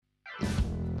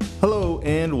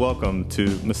And welcome to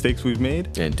Mistakes We've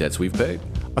Made and Debts We've Paid,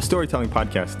 a storytelling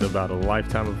podcast about a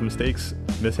lifetime of mistakes,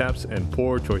 mishaps, and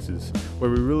poor choices,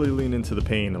 where we really lean into the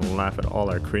pain and laugh at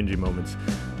all our cringy moments.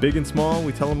 Big and small,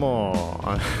 we tell them all.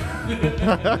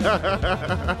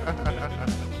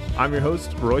 I'm your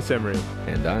host, Royce Emery.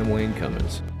 And I'm Wayne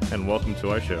Cummins. And welcome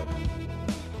to our show.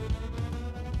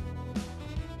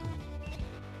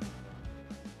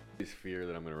 I fear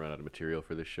that I'm going to run out of material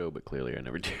for this show, but clearly I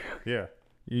never do. Yeah.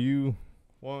 You,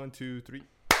 1, 2, 3.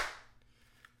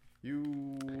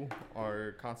 You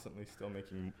are constantly still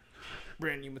making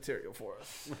brand new material for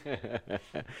us.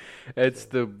 It's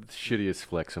the shittiest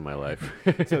flex of my life.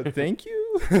 So thank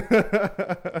you.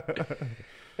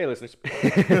 Hey, listeners.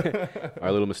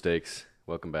 Our little mistakes.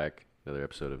 Welcome back. Another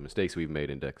episode of Mistakes We've Made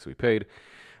and Debts We Paid.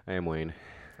 I am Wayne.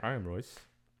 I am Royce.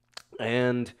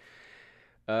 And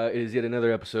it is yet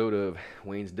another episode of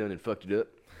Wayne's Done and Fucked It Up.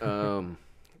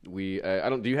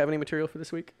 Do you have any material for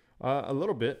this week? A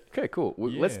little bit. Okay, cool.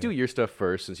 Well, Yeah. Let's do your stuff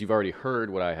first, since you've already heard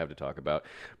what I have to talk about.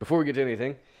 Before we get to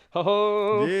anything,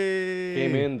 Yay!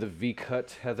 came in the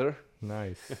V-cut Heather.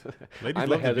 Nice. Ladies I'm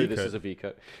love a Heather. the This V-cut. is a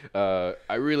V-cut.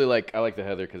 I like the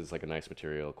Heather because it's like a nice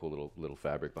material, cool little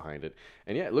fabric behind it,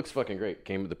 and yeah, it looks fucking great.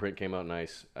 The print came out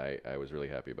nice. I was really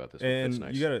happy about this. And It's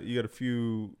nice. you got a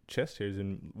few chest hairs,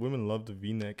 and women love the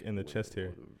V-neck and the chest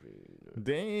hair.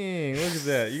 Dang, look at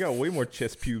that! You got way more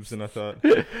chest pubes than I thought.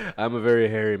 I'm a very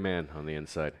hairy man on the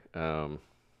inside. So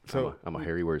I'm a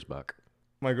hairy Wurzbach.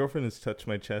 my girlfriend has touched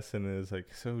my chest and is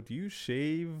like, "So do you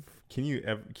shave? Can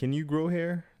you grow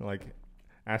hair?" Like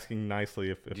asking nicely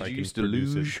if I can used to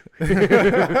produce luge?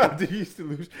 it. Did you used to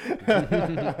luge?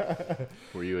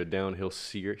 Were you a downhill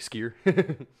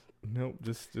skier? No,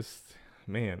 just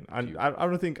man. I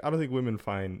don't think women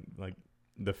find like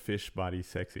the fish body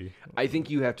sexy. I think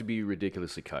you have to be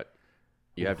ridiculously cut.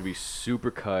 You have to be super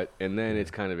cut, and then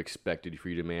it's kind of expected for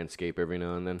you to manscape every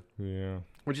now and then, Yeah.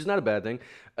 which is not a bad thing.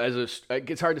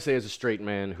 It's hard to say as a straight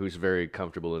man who's very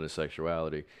comfortable in his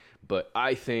sexuality, but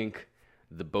I think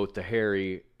both the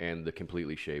hairy and the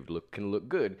completely shaved look can look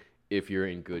good if you're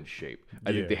in good shape.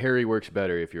 I think the hairy works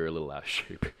better if you're a little out of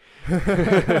shape. You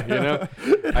know,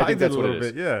 I think that's what it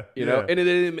is. Yeah. You know, and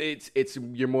it's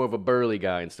you're more of a burly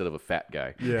guy instead of a fat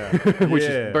guy. Yeah. Which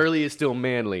is burly is still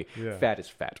manly. Yeah. Fat is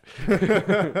fat.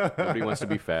 Nobody wants to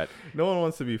be fat, No one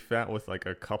wants to be fat with like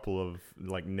a couple of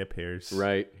like nip hairs.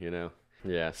 right? You know.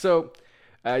 Yeah. So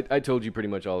I told you pretty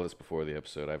much all of this before the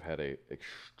episode. I've had a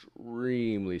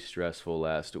extremely stressful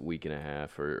last week and a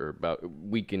half, or about a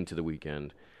week into the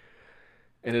weekend.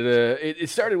 And it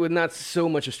started with not so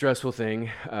much a stressful thing.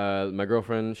 My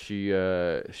girlfriend, she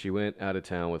went out of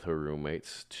town with her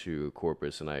roommates to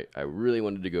Corpus, and I really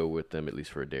wanted to go with them at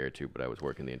least for a day or two, but I was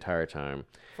working the entire time.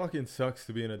 Fucking sucks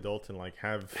to be an adult and like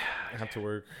have to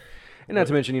work. And not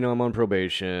to mention, you know, I'm on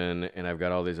probation, and I've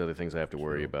got all these other things I have to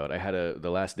worry about. I had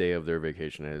the last day of their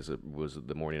vacation was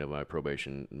the morning of my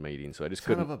probation meeting, so I just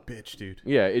couldn't. Son of a bitch, dude.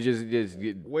 Yeah, it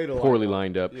Way to poorly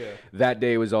line lined up. Yeah. That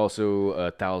day was also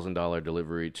a $1,000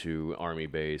 delivery to Army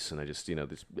base, and I just,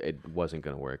 it wasn't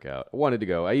going to work out. I wanted to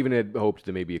go. I even had hoped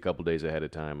that maybe a couple days ahead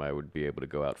of time I would be able to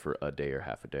go out for a day or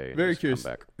half a day. And Very just curious.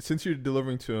 Come back. Since you're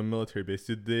delivering to a military base,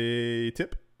 did they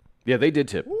tip? Yeah, they did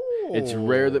tip. It's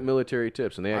rare that military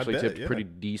tips, and they I actually bet, tipped yeah. pretty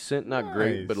decent. Not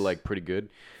great, but Nice. like pretty good.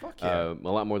 Fuck yeah. A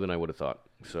lot more than I would have thought.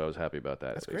 So I was happy about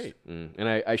that. That's at least. great. And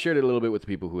I shared it a little bit with the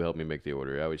people who helped me make the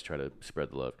order. I always try to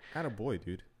spread the love. Attaboy,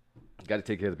 dude. Got to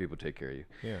take care of the people who take care of you.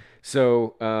 Yeah.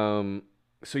 So,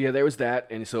 so yeah, there was that,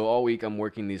 and so all week I'm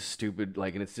working these stupid,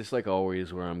 and it's just like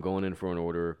always, where I'm going in for an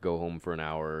order, go home for an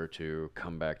hour or two,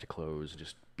 come back to close,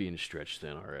 just being stretched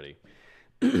thin already.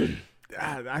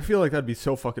 I feel like that'd be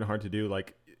so fucking hard to do.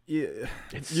 Like,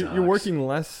 you're working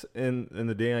less in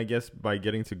the day, I guess, by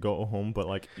getting to go home, but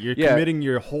like you're committing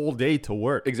your whole day to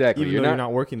work. Exactly. Even though you're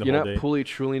not working the whole day. You're not fully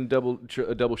truly in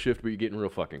a double shift, but you're getting real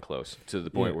fucking close to the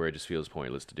point where it just feels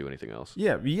pointless to do anything else.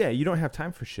 Yeah. You don't have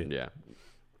time for shit. Yeah.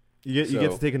 You get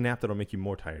to take a nap that'll make you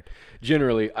more tired.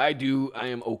 Generally, I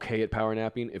am okay at power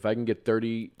napping. If I can get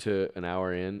 30 to an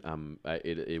hour in,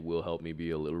 it will help me be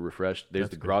a little refreshed. There's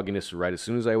the grogginess right as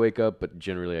soon as I wake up, but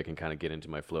generally I can kind of get into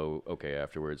my flow okay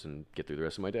afterwards and get through the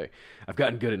rest of my day. I've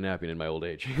gotten good at napping in my old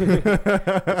age.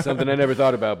 It's something I never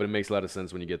thought about, but it makes a lot of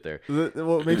sense when you get there.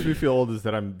 What makes me feel old is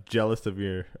that I'm jealous of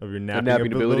your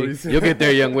napping abilities. You'll get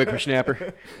there, young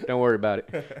whippersnapper. Don't worry about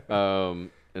it.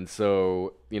 And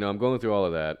so, I'm going through all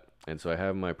of that. And so I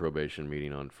have my probation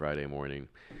meeting on Friday morning.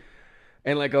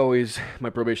 And like always, my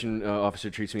probation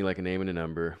officer treats me like a name and a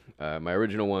number. My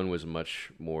original one was a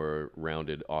much more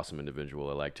rounded, awesome individual.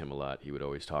 I liked him a lot. He would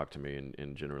always talk to me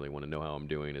and generally want to know how I'm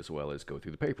doing as well as go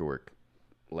through the paperwork.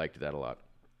 Liked that a lot.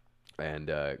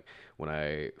 And when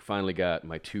I finally got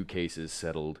my 2 cases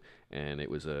settled, and it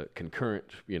was a concurrent,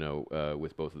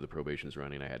 with both of the probations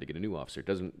running, I had to get a new officer.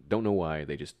 Don't know why.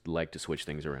 They just like to switch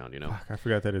things around, Fuck, I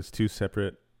forgot that it's 2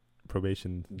 separate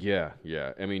probation. Yeah.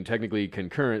 I mean, technically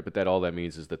concurrent, but all that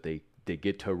means is that they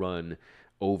get to run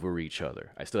over each other.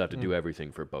 I still have to do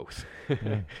everything for both,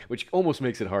 which almost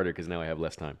makes it harder because now I have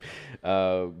less time.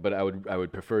 But I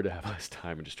would prefer to have less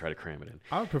time and just try to cram it in.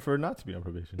 I would prefer not to be on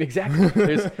probation. Exactly.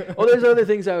 There's other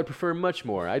things I would prefer much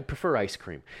more. I'd prefer ice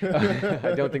cream.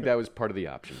 I don't think that was part of the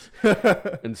options.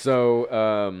 And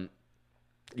so,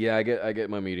 I get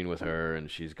my meeting with her, and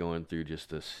she's going through just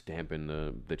the stamping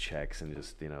the checks and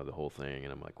just the whole thing,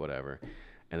 and I'm like, whatever.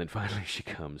 And then finally she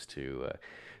comes to,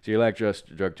 so your lactose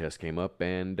drug test came up,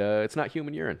 and it's not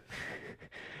human urine.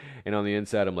 And on the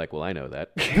inside, I'm like, well, I know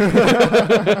that.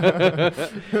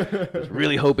 I was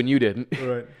really hoping you didn't.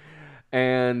 Right.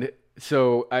 And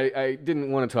so I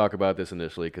didn't want to talk about this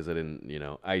initially because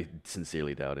I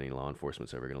sincerely doubt any law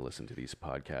enforcement's ever going to listen to these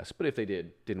podcasts. But if they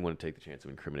didn't want to take the chance of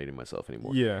incriminating myself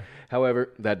anymore. Yeah.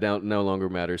 However, that doubt no longer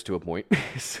matters to a point.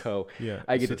 So yeah.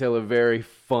 I get to tell a very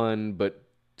fun but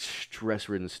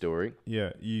stress-ridden story.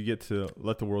 Yeah, you get to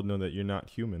let the world know that you're not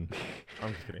human.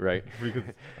 I'm just kidding. Right.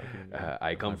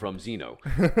 I come from Xeno,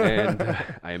 and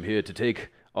I am here to take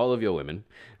all of your women,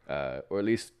 or at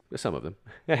least some of them,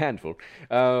 a handful.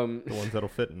 The ones that'll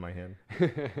fit in my hand.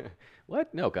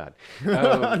 What? No, God.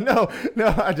 No,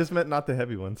 I just meant not the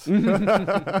heavy ones. You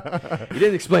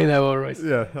didn't explain that well, Royce.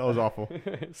 Yeah, that was awful.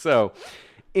 So,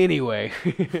 anyway,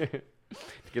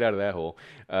 to get out of that hole,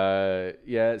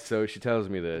 so she tells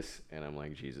me this, and I'm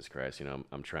like, Jesus Christ,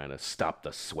 I'm trying to stop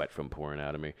the sweat from pouring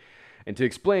out of me. And to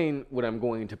explain what I'm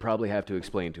going to probably have to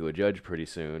explain to a judge pretty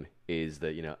soon is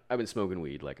that, I've been smoking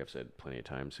weed, like I've said plenty of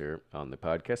times here on the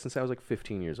podcast, since I was like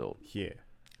 15 years old. Yeah.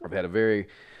 I've had a very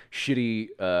shitty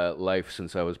life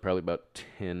since I was probably about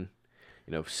 10.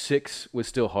 6 was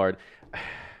still hard.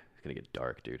 It's going to get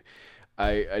dark, dude.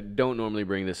 I don't normally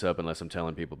bring this up unless I'm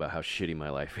telling people about how shitty my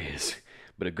life is.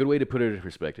 But a good way to put it into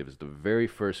perspective is the very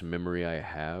first memory I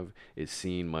have is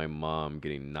seeing my mom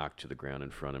getting knocked to the ground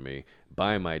in front of me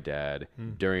by my dad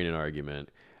during an argument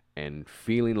and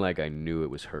feeling like I knew it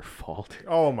was her fault.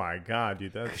 Oh my God,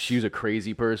 dude. She was a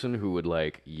crazy person who would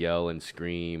like yell and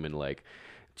scream and like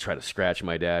try to scratch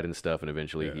my dad and stuff, and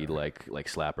eventually he'd like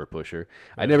slap or push her.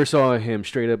 I never saw him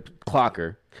straight up clock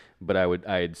her, but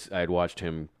I'd watched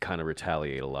him kind of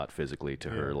retaliate a lot physically to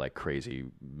her, like crazy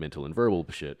mental and verbal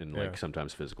shit, and like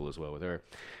sometimes physical as well with her.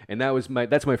 And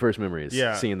that's my first memory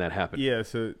is seeing that happen. Yeah,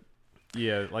 so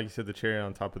like you said, the cherry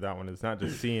on top of that one is not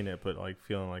just seeing it, but like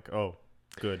feeling like, oh,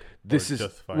 good. This is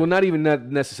justified. Well, not even that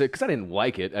necessary, because I didn't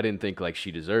like it. I didn't think like she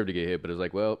deserved to get hit, but it was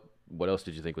like, well, what else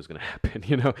did you think was going to happen,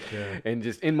 Yeah. And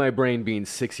just in my brain, being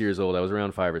 6 years old, I was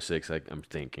around 5 or 6, I'm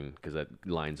thinking, because that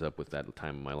lines up with that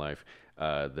time of my life,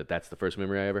 that's the first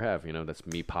memory I ever have, That's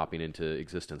me popping into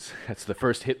existence. That's the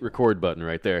first hit record button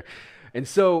right there. And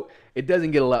so it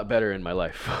doesn't get a lot better in my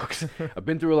life, folks. I've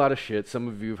been through a lot of shit. Some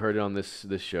of you have heard it on this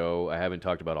show. I haven't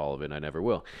talked about all of it, and I never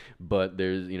will. But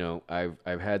there's,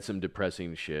 I've had some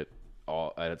depressing shit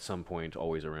at some point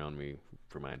always around me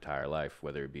for my entire life,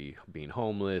 whether it be being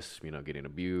homeless, getting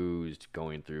abused,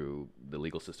 going through the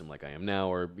legal system like I am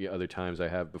now, or other times I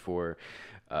have before.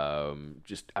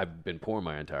 Just I've been poor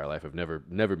my entire life. I've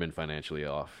never been financially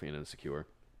off and insecure,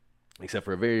 except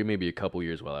for maybe a couple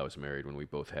years while I was married when we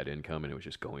both had income and it was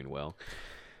just going well,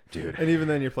 dude. And even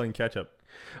then, you're playing catch up.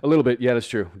 A little bit, yeah, that's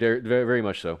true. Very, very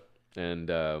much so. And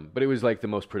but it was like the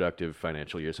most productive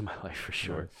financial years of my life for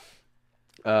sure.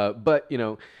 Nice. But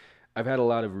I've had a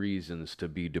lot of reasons to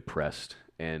be depressed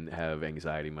and have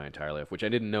anxiety my entire life, which I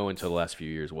didn't know until the last few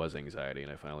years was anxiety,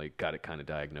 and I finally got it kind of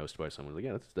diagnosed by someone. Like,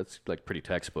 yeah, that's like pretty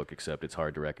textbook, except it's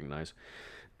hard to recognize.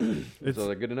 It's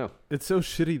so good to know. It's so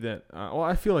shitty that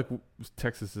I feel like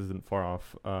Texas isn't far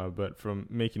off, but from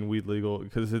making weed legal,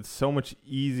 because it's so much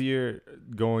easier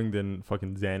going than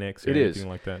fucking Xanax or anything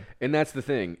like that. And that's the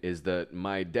thing, is that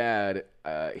my dad,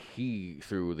 he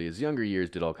through his younger years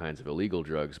did all kinds of illegal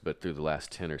drugs, but through the last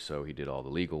 10 or so he did all the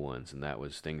legal ones, and that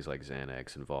was things like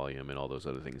Xanax and Valium and all those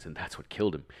other things, and that's what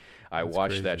killed him. I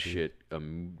watched that shit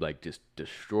like just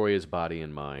destroy his body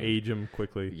and mind. Age him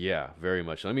quickly. Yeah, very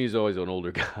much. I mean, he's always an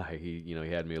older guy. He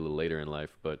had me a little later in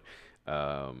life, but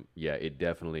it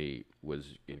definitely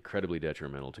was incredibly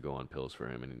detrimental to go on pills for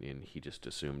him, and he just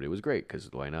assumed it was great because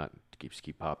why not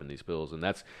keep popping these pills? And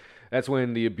that's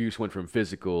when the abuse went from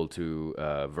physical to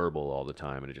verbal all the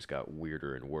time, and it just got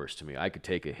weirder and worse to me. I could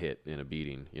take a hit in a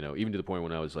beating, even to the point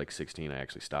when I was like 16, I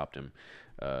actually stopped him.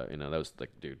 That was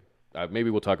like, dude. Maybe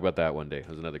we'll talk about that one day.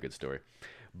 That was another good story.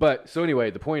 But so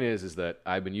anyway, the point is that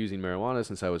I've been using marijuana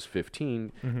since I was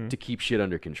 15 to keep shit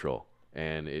under control.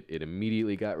 And it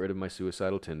immediately got rid of my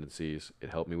suicidal tendencies. It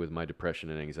helped me with my depression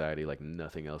and anxiety like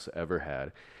nothing else ever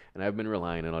had. And I've been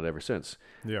relying on it ever since.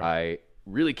 Yeah. I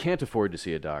really can't afford to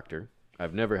see a doctor.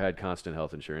 I've never had constant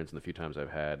health insurance, and the few times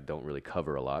I've had don't really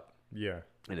cover a lot. Yeah.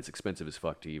 And it's expensive as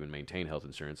fuck to even maintain health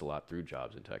insurance a lot through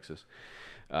jobs in Texas.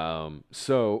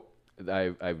 So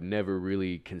I've never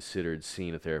really considered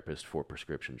seeing a therapist for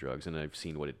prescription drugs, and I've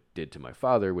seen what it did to my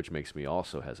father, which makes me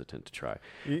also hesitant to try.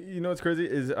 You know what's crazy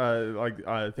is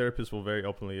therapists will very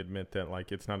openly admit that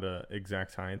like it's not an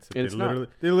exact science. And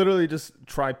they literally just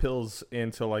try pills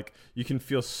until like you can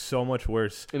feel so much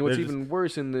worse. And what's even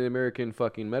worse in the American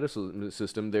fucking medical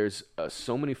system, there's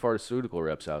so many pharmaceutical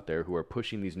reps out there who are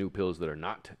pushing these new pills that are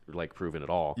not like proven at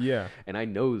all. Yeah. And I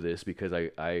know this because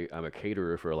I'm a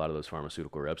caterer for a lot of those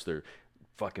pharmaceutical reps. They're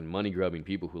fucking money grubbing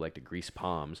people who like to grease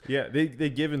palms. Yeah, they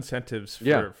give incentives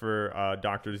for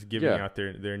doctors giving out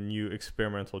their new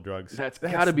experimental drugs. That's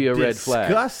got to be a red flag.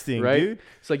 Disgusting, right? Dude.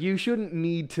 It's like you shouldn't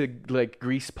need to like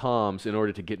grease palms in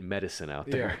order to get medicine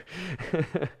out there.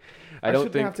 I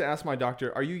shouldn't have to ask my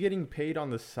doctor, are you getting paid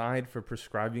on the side for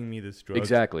prescribing me this drug?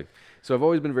 Exactly. So I've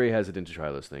always been very hesitant to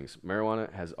try those things.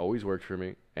 Marijuana has always worked for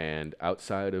me, and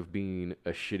outside of being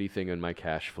a shitty thing in my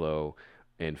cash flow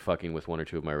and fucking with one or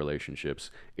two of my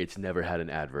relationships, it's never had an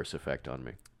adverse effect on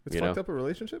me. It's fucked up a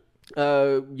relationship?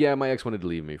 Yeah, my ex wanted to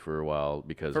leave me for a while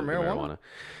because of marijuana.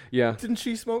 Yeah. Didn't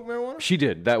she smoke marijuana? She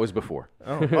did. That was before.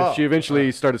 She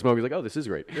eventually started smoking. Like, oh, this is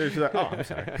great. She's like, oh, I'm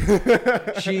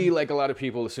sorry. She, like a lot of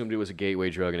people, assumed it was a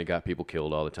gateway drug and it got people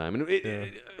killed all the time.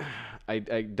 And I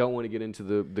don't want to get into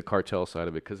the cartel side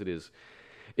of it because it is.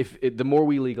 The more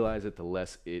we legalize it, the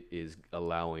less it is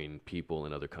allowing people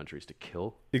in other countries to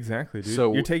kill. Exactly, dude.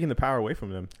 So you're taking the power away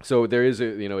from them. So there is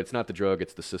it's not the drug,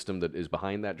 it's the system that is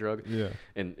behind that drug. Yeah.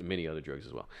 And many other drugs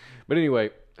as well. But anyway,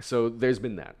 so there's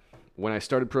been that. When I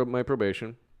started my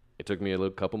probation, it took me a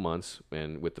couple months,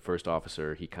 and with the first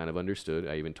officer, he kind of understood.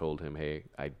 I even told him, hey,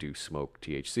 I do smoke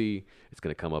THC. It's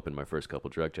going to come up in my first couple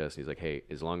drug tests. And he's like, hey,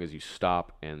 as long as you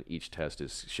stop and each test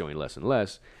is showing less and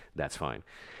less, that's fine.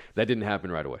 That didn't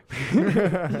happen right away.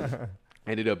 I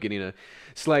ended up getting a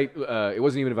slight, it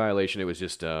wasn't even a violation. It was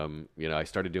just, I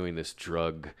started doing this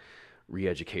drug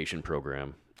re-education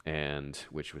program,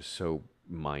 which was so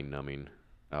mind-numbing.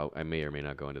 I may or may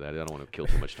not go into that. I don't want to kill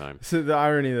too much time. So the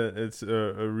irony that it's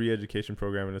a re-education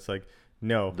program, and it's like,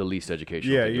 no. The least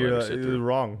educational thing you'll ever sit through. You're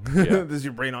wrong. Yeah. This is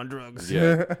your brain on drugs.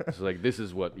 Yeah. So like, this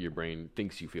is what your brain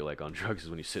thinks you feel like on drugs is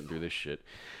when you're sitting through this shit.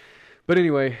 But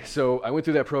anyway, so I went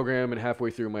through that program, and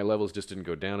halfway through, my levels just didn't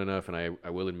go down enough, and I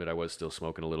will admit I was still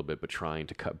smoking a little bit, but trying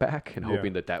to cut back and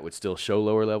hoping that would still show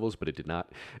lower levels, but it did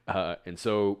not. And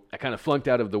so I kind of flunked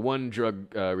out of the one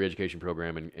drug re-education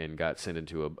program and got sent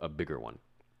into a bigger one.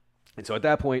 And so at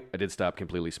that point, I did stop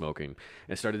completely smoking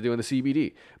and started doing the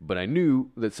CBD. But I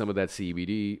knew that some of that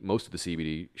CBD, most of the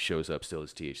CBD, shows up still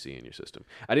as THC in your system.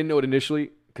 I didn't know it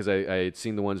initially because I had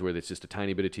seen the ones where it's just a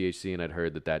tiny bit of THC, and I'd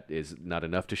heard that is not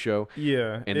enough to show.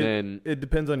 Yeah. And then it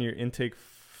depends on your intake.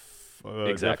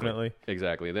 Definitely.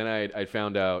 Exactly. Then I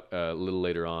found out a little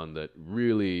later on that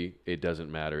really it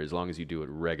doesn't matter. As long as you do it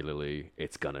regularly,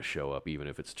 it's going to show up even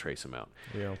if it's a trace amount.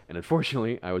 Yeah. And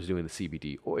unfortunately, I was doing the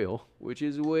CBD oil, which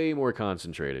is way more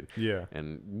concentrated. Yeah.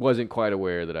 And wasn't quite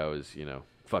aware that I was,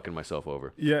 fucking myself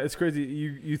over. Yeah, it's crazy.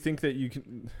 You think that you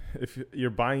can, if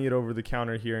you're buying it over the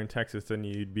counter here in Texas, then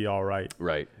you'd be all right.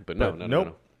 Right. But no.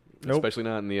 Nope. Especially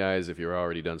not in the eyes if you're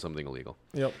already done something illegal.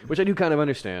 Yep. Which I do kind of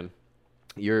understand.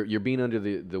 You're being under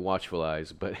the watchful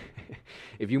eyes, but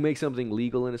if you make something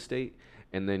legal in a state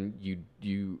and then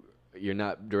you're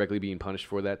not directly being punished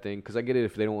for that thing, because I get it,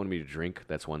 if they don't want me to drink,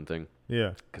 that's one thing.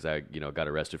 Yeah. Because I got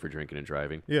arrested for drinking and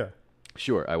driving. Yeah.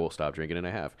 Sure, I will stop drinking, and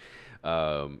I have.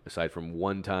 Aside from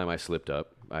one time I slipped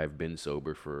up, I've been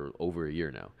sober for over a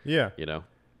year now. Yeah.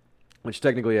 Which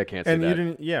technically I can't say and that. You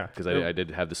didn't, yeah. Because I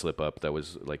did have the slip up. That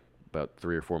was like about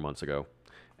 3 or 4 months ago.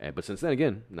 But since then,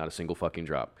 again, not a single fucking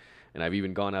drop. And I've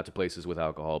even gone out to places with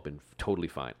alcohol, been totally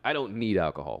fine. I don't need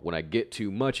alcohol. When I get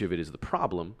too much of it is the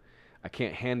problem. I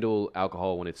can't handle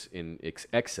alcohol when it's in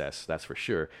excess, that's for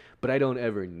sure. But I don't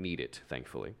ever need it,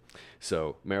 thankfully.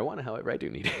 So marijuana, however, I do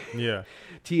need it. Yeah.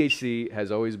 THC has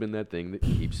always been that thing that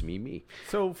keeps me.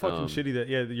 So fucking shitty that,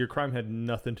 your crime had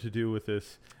nothing to do with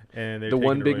this. And the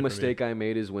one big mistake I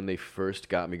made is when they first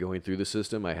got me going through the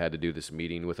system, I had to do this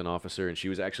meeting with an officer, and she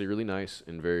was actually really nice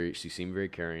and she seemed very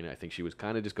caring. I think she was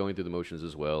kind of just going through the motions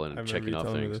as well and checking off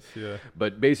things.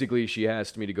 But basically, she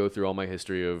asked me to go through all my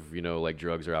history of, like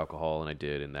drugs or alcohol, and I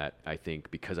did. And that, I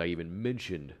think, because I even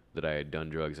mentioned that I had done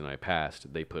drugs and I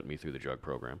passed, they put me through the drug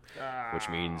program, which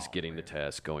means getting the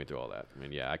test, going through all that. I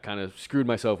mean, I kind of screwed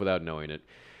myself without knowing it.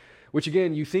 Which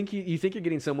again, you think you're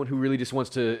getting someone who really just wants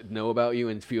to know about you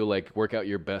and feel like work out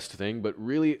your best thing, but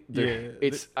really,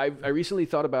 I recently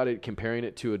thought about it, comparing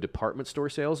it to a department store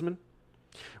salesman,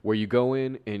 where you go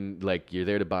in and like you're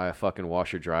there to buy a fucking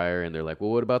washer dryer, and they're like,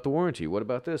 well, what about the warranty? What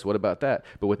about this? What about that?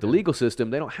 But with the legal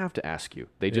system, they don't have to ask you.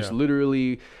 They just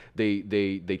literally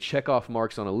they check off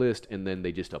marks on a list, and then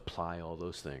they just apply all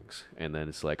those things, and then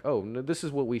it's like, oh, no, this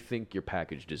is what we think your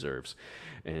package deserves,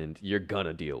 and you're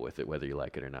gonna deal with it whether you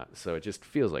like it or not. So it just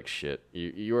feels like shit.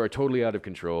 You are totally out of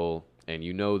control, and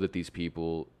you know that these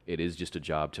people, it is just a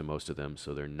job to most of them,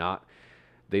 so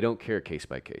they don't care case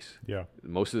by case. Yeah.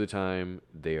 Most of the time,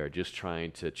 they are just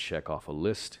trying to check off a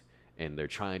list, and they're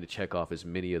trying to check off as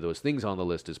many of those things on the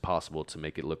list as possible to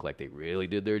make it look like they really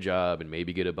did their job and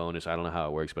maybe get a bonus. I don't know how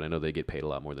it works, but I know they get paid a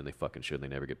lot more than they fucking should. They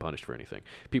never get punished for anything.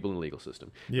 People in the legal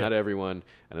system. Yeah. Not everyone.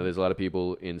 I know there's a lot of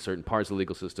people in certain parts of the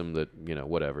legal system that,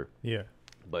 whatever. Yeah.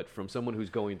 But from someone who's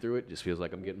going through it, just feels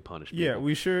like I'm getting punished. Yeah,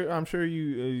 I'm sure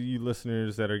you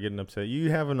listeners that are getting upset, you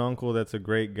have an uncle that's a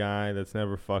great guy, that's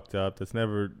never fucked up, that's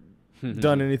never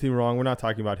done anything wrong. We're not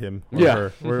talking about him or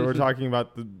her. We're talking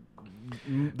about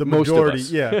the majority.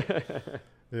 Yeah.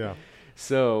 Yeah.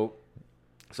 So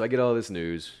I get all this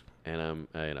news, and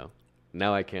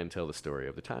now I can tell the story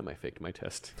of the time I faked my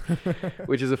test,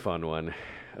 which is a fun one.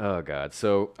 Oh, God.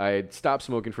 So I had stopped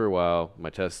smoking for a while. My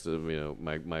test,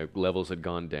 my levels had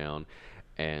gone down,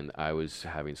 and I was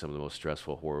having some of the most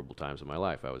stressful, horrible times of my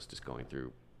life. I was just going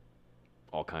through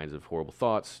all kinds of horrible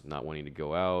thoughts, not wanting to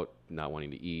go out, not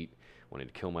wanting to eat, wanting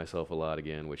to kill myself a lot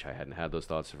again, which I hadn't had those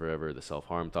thoughts forever. The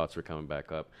self-harm thoughts were coming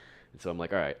back up. And so I'm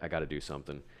like, all right, I got to do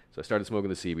something. So I started smoking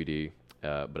the CBD,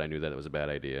 but I knew that it was a bad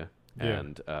idea. Yeah.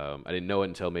 And I didn't know it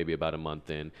until maybe about a month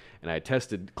in. And I had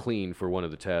tested clean for one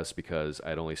of the tests because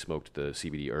I'd only smoked the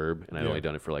CBD herb, and I'd only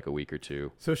done it for like a week or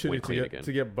two. So shitty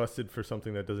to get busted for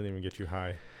something that doesn't even get you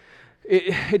high.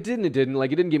 It didn't.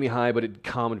 Like, it didn't get me high, but it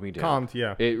calmed me down.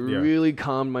 It really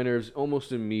calmed my nerves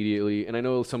almost immediately. And I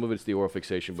know some of it's the oral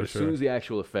fixation, but as soon as the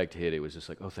actual effect hit, it was just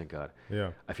like, oh, thank God.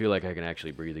 Yeah. I feel like I can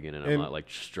actually breathe again, and I'm not like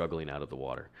struggling out of the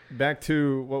water. Back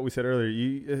to what we said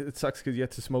earlier, it sucks because you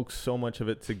have to smoke so much of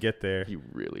it to get there. You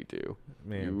really do.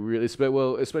 Man. You really,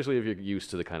 especially if you're used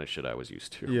to the kind of shit I was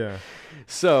used to. Yeah.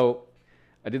 So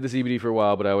I did the CBD for a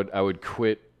while, but I would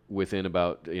quit within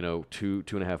about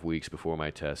 2.5 weeks before my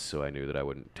test, so I knew that I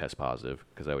wouldn't test positive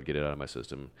because I would get it out of my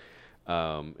system,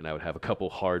 and I would have a couple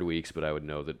hard weeks, but I would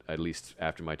know that at least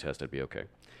after my test I'd be okay.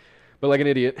 But like an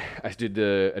idiot, I did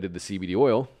the CBD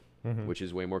oil, which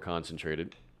is way more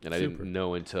concentrated, and I didn't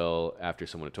know until after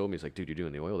someone had told me. It's like, dude, you're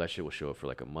doing the oil, that shit will show up for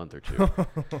like a month or two.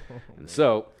 And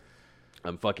so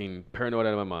I'm fucking paranoid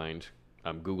out of my mind.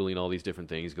 I'm Googling all these different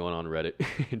things, going on Reddit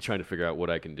and trying to figure out what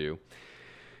I can do.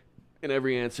 And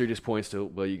every answer just points to,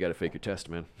 well, you got to fake your test,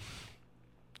 man.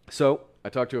 So I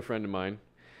talked to a friend of mine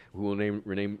who will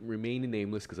remain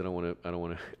nameless because I don't want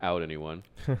to out anyone.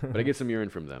 But I get some urine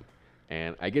from them,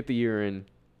 and I get the urine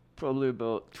probably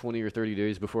about 20 or 30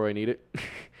 days before I need it,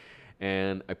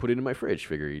 and I put it in my fridge,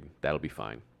 figuring that'll be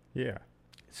fine. Yeah.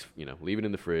 It's, leave it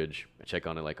in the fridge. I check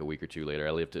on it like a week or two later.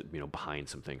 I left it, behind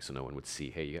some things so no one would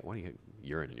see. Hey, why do you have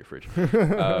urine in your fridge?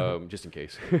 Just in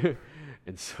case.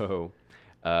 And so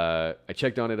I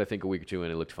checked on it, I think, a week or two,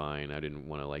 and it looked fine. I didn't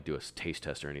want to do a taste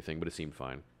test or anything, but it seemed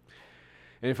fine.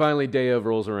 And finally, day of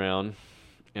rolls around,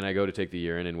 and I go to take the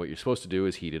urine, and what you're supposed to do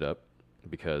is heat it up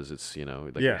because it's, it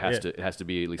has to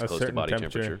be at least close to body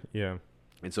temperature. Yeah.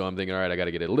 And so I'm thinking, all right, I got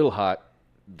to get it a little hot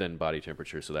than body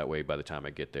temperature, so that way by the time I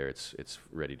get there, it's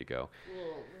ready to go.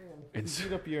 Oh, man.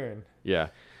 Heat up urine. Yeah.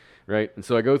 Right? And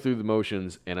so I go through the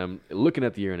motions, and I'm looking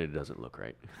at the urine, and it doesn't look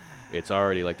right. It's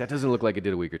already that doesn't look like it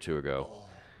did a week or two ago.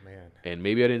 Man. And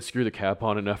maybe I didn't screw the cap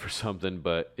on enough or something,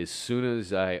 but as soon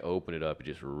as I open it up, it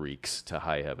just reeks to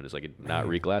high heaven. It's like it did not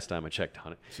reek last time I checked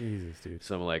on it. Jesus, dude.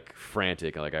 So I'm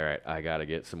frantic. I'm like, all right, I got to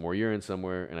get some more urine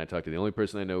somewhere. And I talked to the only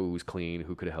person I know who's clean,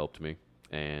 who could have helped me.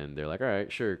 And they're like, all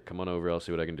right, sure, come on over. I'll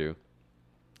see what I can do.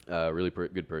 Really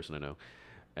good person I know.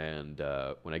 And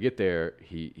when I get there,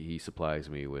 he supplies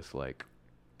me with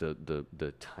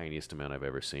the tiniest amount I've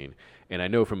ever seen. And I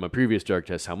know from my previous drug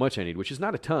test how much I need, which is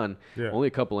not a ton, only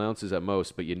a couple ounces at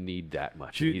most, but you need that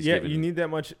much. You need that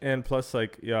much, and plus,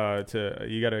 like, you got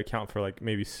to account for, like,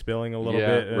 maybe spilling a little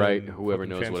bit. Right. Whoever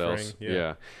knows what else.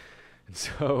 Yeah. And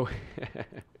so,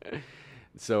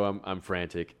 I'm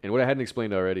frantic. And what I hadn't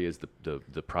explained already is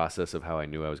the process of how I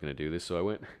knew I was going to do this. So I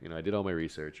went, I did all my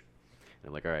research. And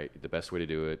I'm like, all right, the best way to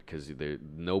do it, because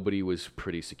nobody was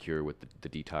pretty secure with the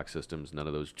detox systems. None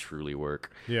of those truly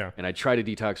work. Yeah. And I tried to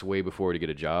detox way before to get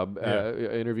a job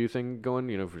interview thing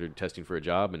going, for testing for a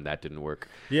job, and that didn't work.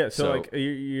 Yeah, so like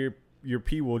your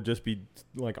pee will just be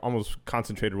like almost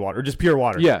concentrated water, or just pure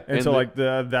water. Yeah. And so like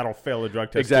that'll fail a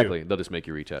drug test. Exactly. Too. They'll just make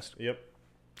you retest. Yep.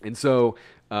 And so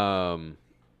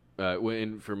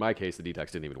for my case, the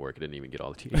detox didn't even work. It didn't even get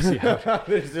all the THC out.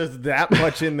 There's just that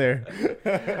much in there.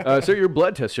 So your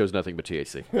blood test shows nothing but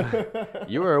THC.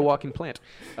 You are a walking plant.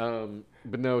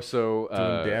 But no, so...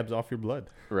 doing dabs off your blood.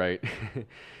 Right.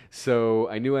 So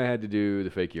I knew I had to do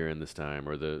the fake urine this time,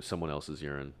 or someone else's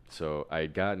urine. So I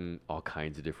had gotten all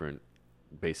kinds of different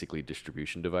basically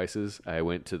distribution devices. I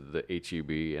went to the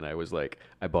HEB and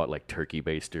I bought like turkey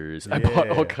basters. I bought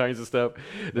all kinds of stuff.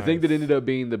 The thing that ended up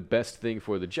being the best thing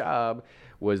for the job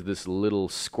was this little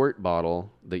squirt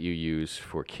bottle that you use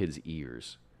for kids'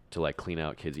 ears to like clean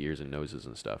out kids' ears and noses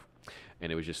and stuff. And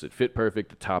it fit perfect.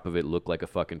 The top of it looked like a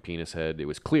fucking penis head. It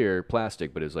was clear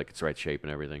plastic, but it was like its right shape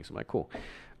and everything. So I'm like, cool.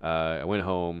 I went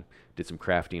home, did some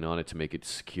crafting on it to make it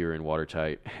secure and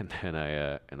watertight, and then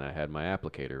I had my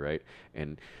applicator, right?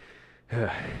 And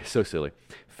so silly.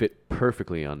 Fit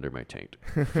perfectly under my taint.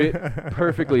 Fit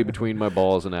perfectly between my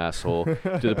balls and asshole,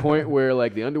 to the point where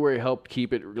like the underwear helped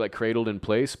keep it like cradled in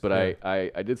place. But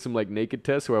I did some like naked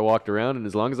tests where I walked around, and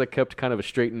as long as I kept kind of a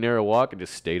straight and narrow walk, it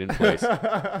just stayed in place.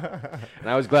 And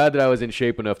I was glad that I was in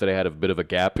shape enough that I had a bit of a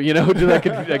gap, that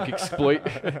I could exploit.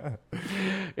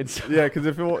 And so, yeah, because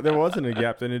if there wasn't a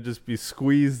gap, then it'd just be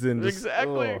squeezed and just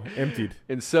emptied.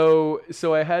 And so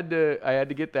I had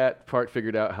to get that part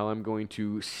figured out, how I'm going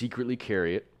to secretly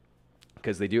carry it,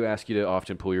 because they do ask you to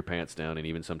often pull your pants down and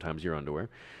even sometimes your underwear,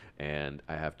 and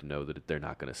I have to know that they're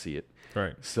not going to see it.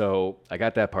 Right. So I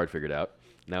got that part figured out.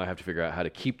 Now I have to figure out how to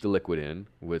keep the liquid in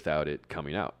without it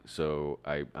coming out. So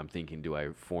I'm thinking, do I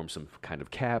form some kind of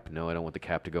cap? No, I don't want the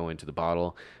cap to go into the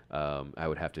bottle. I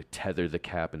would have to tether the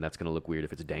cap, and that's going to look weird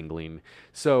if it's dangling.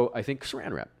 So I think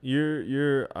Saran wrap.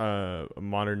 You're a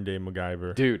modern day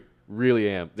MacGyver. Dude, really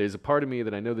am. There's a part of me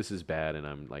that I know this is bad, and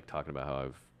I'm like talking about how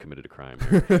I've committed a crime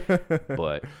here.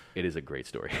 But it is a great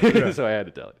story. Yeah. So I had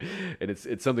to tell it. And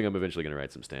it's something I'm eventually going to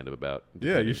write some stand-up about.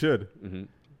 Yeah, you should. Mm-hmm.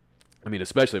 I mean,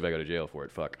 especially if I go to jail for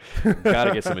it. Fuck.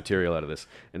 Gotta get some material out of this.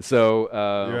 And so...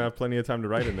 you have plenty of time to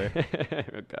write in there.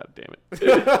 God damn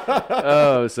it.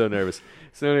 Oh, so nervous.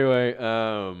 So anyway,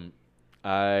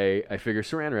 I figure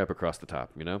Saran wrap across the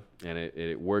top, and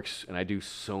it works. And I do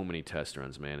so many test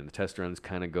runs, man. And the test runs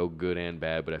kind of go good and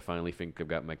bad, but I finally think I've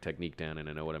got my technique down and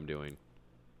I know what I'm doing.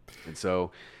 And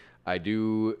so I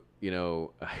do...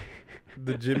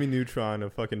 the Jimmy Neutron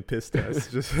of fucking piss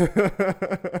tests. Just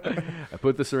I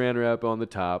put the Saran wrap on the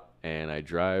top, and I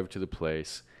drive to the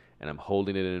place, and I'm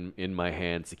holding it in my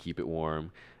hands to keep it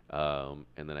warm. And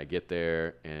then I get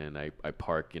there, and I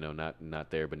park, not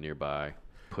there but nearby.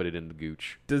 Put it in the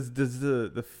gooch. Does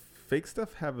the fake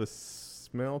stuff have a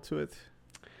smell to it?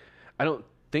 I don't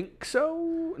think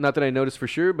so. Not that I noticed for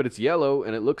sure, but it's yellow,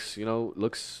 and it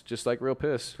looks just like real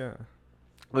piss. Yeah.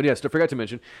 Oh, yes, I forgot to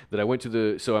mention that I went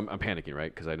to so I'm panicking,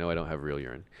 right? Because I know I don't have real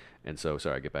urine. And so,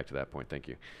 sorry, I get back to that point. Thank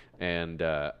you. And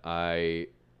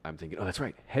I'm thinking, oh, that's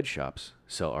right. Head shops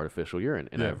sell artificial urine.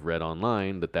 And I've read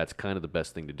online that that's kind of the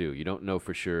best thing to do. You don't know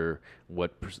for sure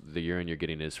what the urine you're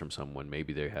getting is from someone.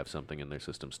 Maybe they have something in their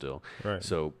system still. Right.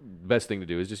 So best thing to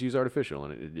do is just use artificial,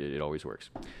 and it always works.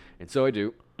 And so I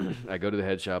do. I go to the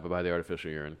head shop, I buy the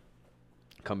artificial urine,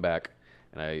 come back,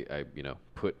 and I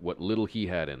put what little he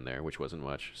had in there, which wasn't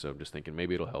much. So I'm just thinking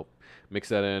maybe it'll help. Mix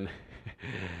that in,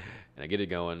 and I get it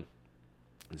going.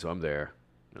 And so I'm there,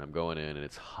 and I'm going in, and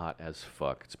it's hot as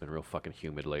fuck. It's been real fucking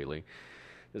humid lately.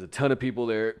 There's a ton of people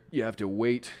there. You have to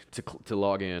wait to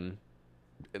log in,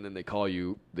 and then they call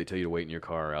you. They tell you to wait in your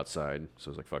car or outside. So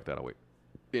I was like, fuck that, I'll wait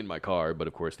in my car. But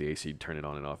of course, the AC turn it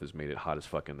on and off has made it hot as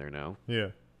fuck in there now. Yeah.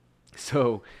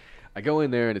 So I go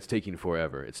in there, and it's taking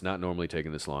forever. It's not normally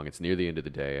taking this long. It's near the end of the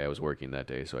day. I was working that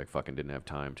day, so I fucking didn't have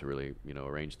time to really,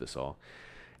 arrange this all.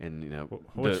 And,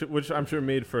 which I'm sure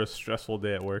made for a stressful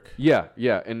day at work. Yeah.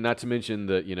 And not to mention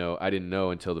that, I didn't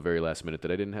know until the very last minute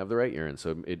that I didn't have the right urine.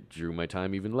 So it drew my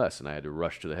time even less. And I had to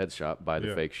rush to the head shop, buy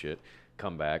the fake shit,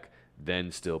 come back,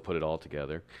 then still put it all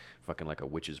together. Fucking like a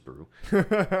witch's brew.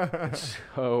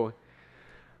 So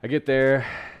I get there,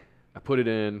 I put it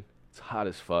in. It's hot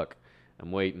as fuck.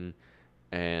 I'm waiting,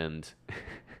 and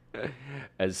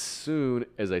as soon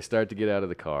as I start to get out of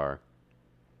the car,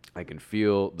 I can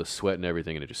feel the sweat and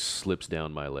everything, and it just slips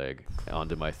down my leg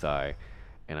onto my thigh,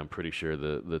 and I'm pretty sure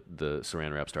the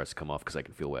saran wrap starts to come off because I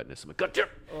can feel wetness. I'm like, God damn!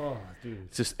 Oh, dude.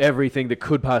 It's just everything that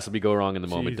could possibly go wrong in the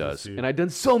moment does. Dude. And I've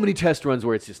done so many test runs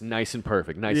where it's just nice and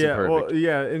perfect, and perfect. Well,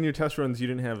 yeah, in your test runs, you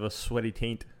didn't have a sweaty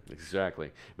taint.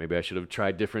 Exactly. Maybe I should have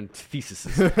tried different theses.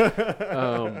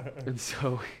 And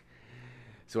so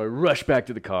I rushed back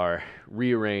to the car,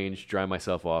 rearranged, dry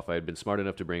myself off. I had been smart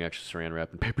enough to bring extra saran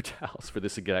wrap and paper towels for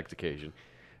this exact occasion.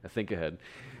 I think ahead.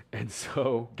 And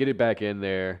so get it back in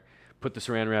there, put the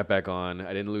saran wrap back on.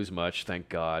 I didn't lose much, thank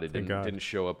God. It didn't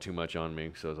show up too much on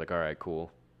me. So I was like, all right,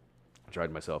 cool.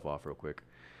 Dried myself off real quick.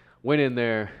 Went in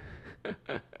there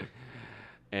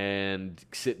and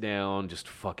sit down, just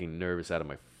fucking nervous out of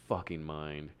my fucking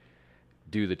mind.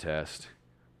 Do the test.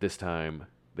 This time,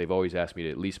 they've always asked me to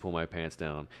at least pull my pants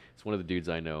down. It's one of the dudes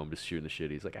I know. I'm just shooting the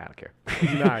shit. He's like, I don't care.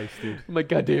 Nice, dude. I'm like,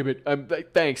 God damn it.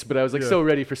 Thanks, but I was like so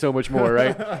ready for so much more,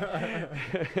 right?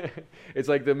 It's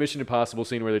like the Mission Impossible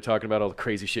scene where they're talking about all the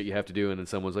crazy shit you have to do, and then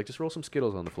someone's like, just roll some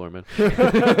Skittles on the floor, man.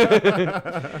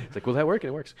 It's like, will that work? And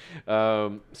it works.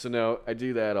 So no, I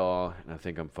do that all, and I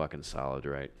think I'm fucking solid,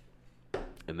 right?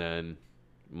 And then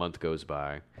a month goes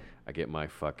by. I get my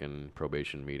fucking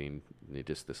probation meeting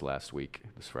just this last week,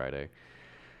 this Friday,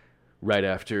 right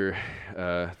after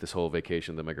this whole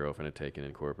vacation that my girlfriend had taken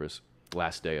in Corpus.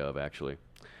 Last day of, actually.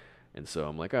 And so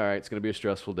I'm like, all right, it's going to be a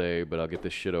stressful day, but I'll get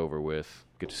this shit over with.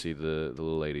 Get to see the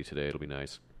little lady today. It'll be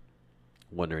nice.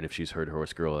 Wondering if she's heard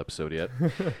Horse Girl episode yet.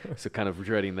 So kind of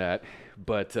dreading that.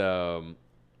 But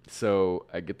so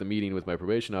I get the meeting with my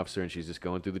probation officer, and she's just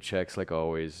going through the checks like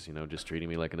always, just treating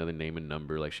me like another name and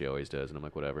number like she always does. And I'm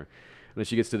like, whatever. And then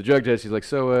she gets to the drug test. She's like,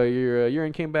 so your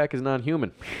urine came back as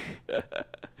non-human.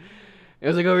 I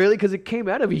was like, oh, really? Because it came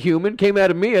out of a human. Came out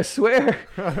of me, I swear.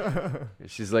 And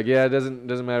she's like, yeah, it doesn't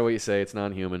matter what you say. It's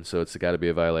non-human, so it's got to be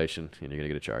a violation, and you're going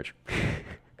to get a charge.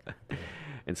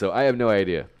 And so I have no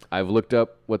idea. I've looked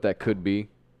up what that could be,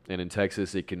 and in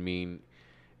Texas it can mean,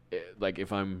 like,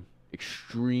 if I'm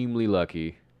extremely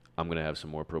lucky, I'm going to have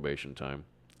some more probation time.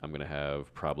 I'm going to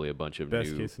have probably a bunch of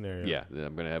Best case scenario. Yeah,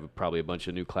 I'm going to have probably a bunch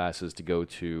of new classes to go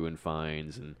to and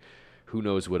fines and who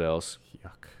knows what else.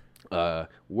 Yuck.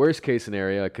 Worst case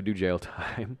scenario, I could do jail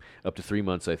time up to 3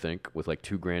 months, I think, with like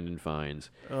 $2,000 in fines.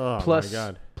 Oh, plus, my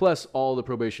God. Plus all the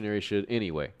probationary shit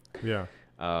anyway. Yeah.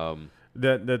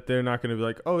 That they're not going to be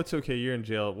like, oh, it's okay, you're in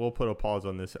jail. We'll put a pause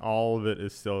on this. All of it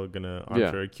is still going to, I'm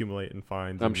sure, accumulate in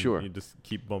fines. I'm sure. You just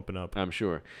keep bumping up. I'm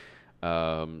sure.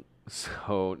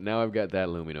 So now I've got that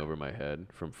looming over my head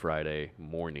from Friday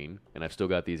morning, and I've still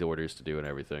got these orders to do and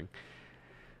everything.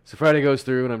 So Friday goes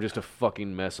through, and I'm just a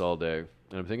fucking mess all day.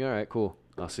 And I'm thinking, all right, cool.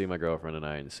 I'll see my girlfriend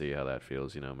tonight and see how that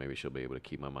feels. Maybe she'll be able to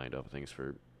keep my mind off of things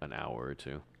for an hour or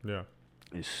two. Yeah.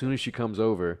 As soon as she comes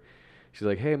over, she's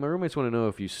like, hey, my roommates want to know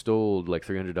if you stole like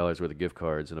 $300 worth of gift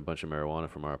cards and a bunch of marijuana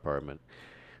from our apartment.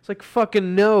 It's like,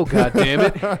 fucking no,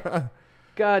 goddammit.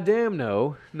 Goddamn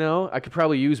no. No, I could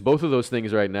probably use both of those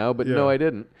things right now, but no, I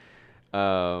didn't.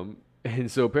 And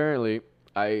so apparently,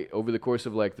 over the course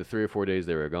of like the 3 or 4 days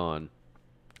they were gone,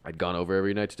 I'd gone over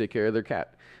every night to take care of their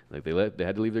cat. Like they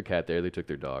had to leave their cat there. They took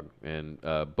their dog, and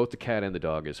both the cat and the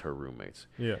dog is her roommates.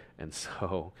 Yeah. And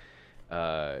so,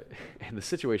 in the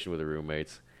situation with the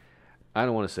roommates, I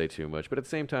don't want to say too much, but at the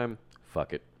same time,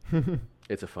 fuck it.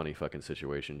 It's a funny fucking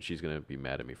situation. She's gonna be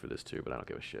mad at me for this too, but I don't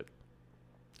give a shit.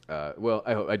 Well,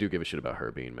 I do give a shit about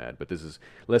her being mad, but this is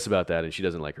less about that, and she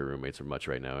doesn't like her roommates much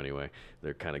right now anyway.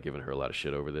 They're kind of giving her a lot of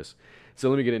shit over this. So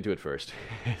let me get into it first.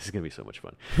 This is going to be so much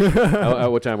fun.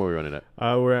 What time are we running at?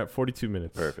 We're at 42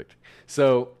 minutes. Perfect.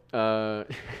 So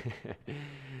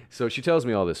so she tells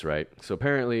me all this, right? So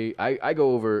apparently I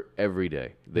go over every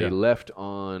day. They left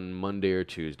on Monday or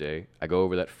Tuesday. I go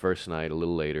over that first night a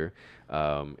little later.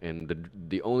 And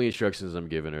the only instructions I'm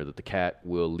given are that the cat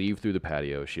will leave through the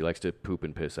patio. She likes to poop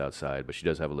and piss outside, but she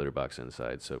does have a litter box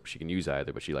inside, so she can use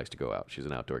either, but she likes to go out. She's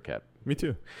an outdoor cat. Me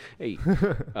too. Hey.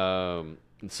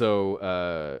 And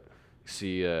so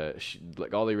she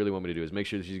like all they really want me to do is make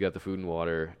sure that she's got the food and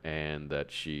water and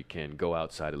that she can go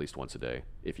outside at least once a day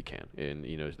if you can. And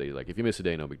they like if you miss a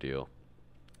day, no big deal.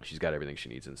 She's got everything she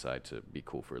needs inside to be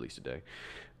cool for at least a day.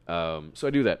 So I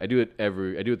do that. I do it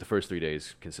the first 3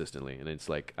 days consistently. And it's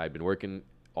like, I've been working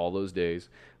all those days.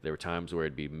 There were times where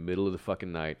it'd be middle of the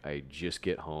fucking night. I just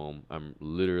get home. I'm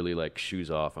literally like shoes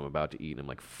off. I'm about to eat. And I'm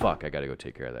like, fuck, I got to go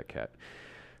take care of that cat.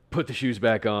 put the shoes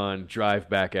back on, drive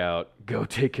back out, go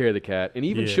take care of the cat, and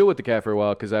even chill with the cat for a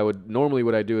while. Because normally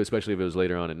what I do, especially if it was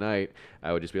later on at night,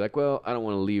 I would just be like, well, I don't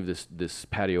want to leave this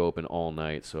patio open all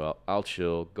night, so I'll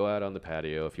chill, go out on the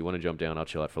patio. If you want to jump down, I'll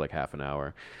chill out for like half an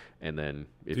hour, and then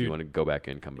if you want to go back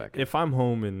in, come back in. If I'm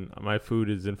home and my food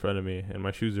is in front of me and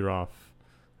my shoes are off,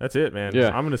 that's it, man. Yeah.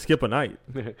 I'm gonna skip a night.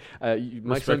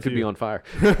 My son could be on fire.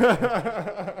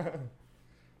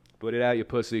 Put it out, you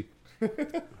pussy.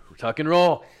 Tuck and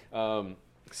roll.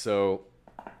 So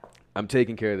I'm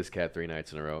taking care of this cat 3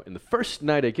 nights in a row. And the first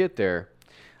night I get there,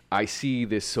 I see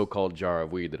this so-called jar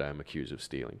of weed that I'm accused of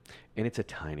stealing. And it's a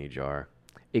tiny jar.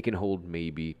 It can hold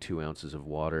maybe 2 ounces of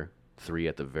water, 3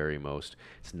 at the very most.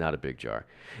 It's not a big jar.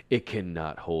 It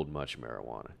cannot hold much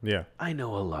marijuana. Yeah. I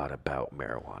know a lot about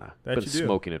marijuana. That been you do.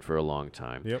 Smoking it for a long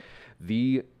time. Yep.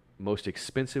 The most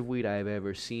expensive weed I've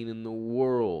ever seen in the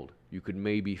world, you could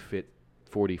maybe fit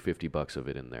 $40-50 of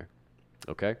it in there.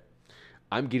 Okay?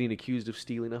 I'm getting accused of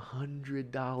stealing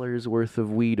 $100 worth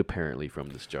of weed apparently from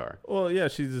this jar. Well, yeah,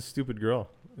 she's a stupid girl.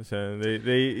 So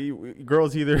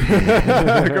girls either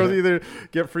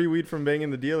get free weed from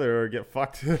banging the dealer or get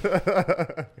fucked.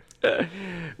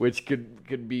 Which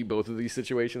could be both of these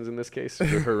situations in this case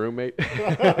with her roommate.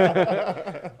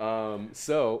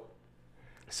 So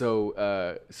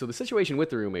the situation with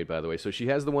the roommate, by the way, so she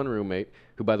has the one roommate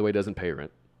who, by the way, doesn't pay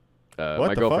rent.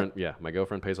 My girlfriend, my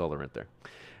girlfriend pays all the rent there.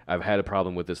 I've had a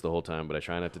problem with this the whole time, but I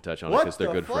try not to touch on it because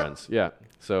they're good friends. Yeah.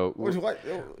 So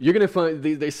you're gonna find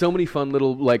there's so many fun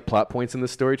little like plot points in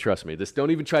this story. Trust me.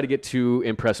 Don't even try to get too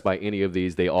impressed by any of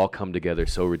these. They all come together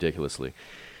so ridiculously.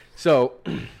 So,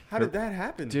 how did that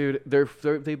happen, dude?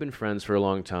 They've been friends for a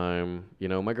long time. You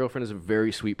know, my girlfriend is a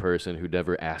very sweet person who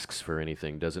never asks for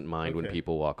anything, doesn't mind when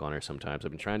people walk on her. Sometimes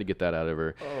I've been trying to get that out of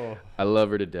her. Oh. I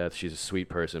love her to death. She's a sweet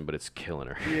person, but it's killing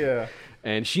her. Yeah.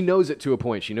 And she knows it to a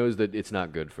point. She knows that it's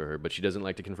not good for her, but she doesn't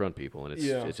like to confront people, and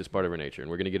it's just part of her nature.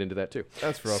 And we're gonna get into that too.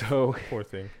 That's rough. So poor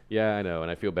thing. Yeah, I know, and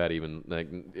I feel bad. Even like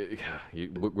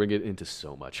we're gonna get into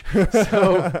so much.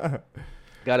 So.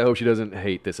 Gotta hope she doesn't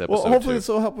hate this episode. Well, hopefully this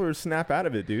will help her snap out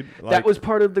of it, dude. That was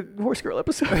part of the Horse Girl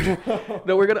episode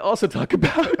that we're going to also talk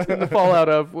about in the fallout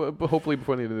of, hopefully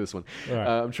before the end of this one. Right.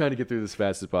 I'm trying to get through this as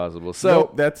fast as possible. So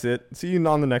nope, that's it. See you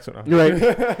on the next one.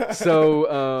 Right.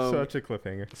 So such a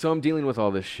cliffhanger. So I'm dealing with all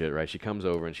this shit, right? She comes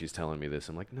over and she's telling me this.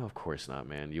 I'm like, no, of course not,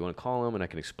 man. You want to call them and I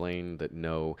can explain that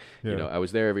no, you know, I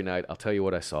was there every night. I'll tell you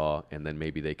what I saw, and then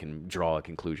maybe they can draw a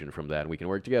conclusion from that, and we can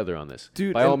work together on this.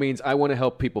 Dude, by all means, I want to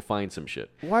help people find some shit.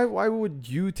 Why would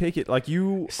you take it like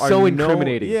you are so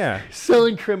incriminating? Yeah, so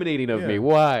incriminating of me.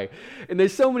 Why? And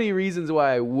there's so many reasons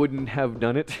why I wouldn't have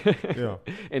done it.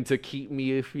 And to keep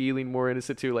me feeling more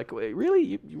innocent too. Like, wait,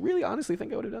 really, you really honestly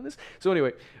think I would have done this? So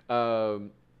anyway,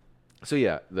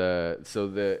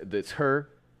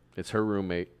 it's her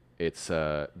roommate. It's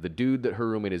the dude that her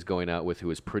roommate is going out with,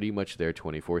 who is pretty much there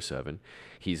 24/7.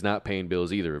 He's not paying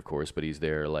bills either, of course, but he's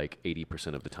there like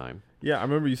 80% of the time. Yeah, I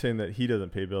remember you saying that he doesn't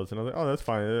pay bills, and I was like, oh, that's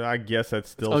fine. I guess that's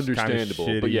still understandable,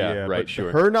 kind of shitty. but yeah, right, but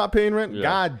sure. Her not paying rent? Yeah.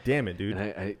 God damn it, dude.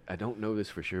 And I don't know this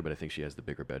for sure, but I think she has the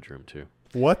bigger bedroom too.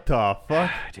 What the fuck?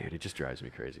 Dude, it just drives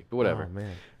me crazy. But whatever. Oh,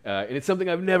 man. And it's something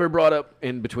I've never brought up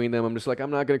in between them. I'm just like,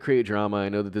 I'm not going to create drama. I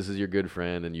know that this is your good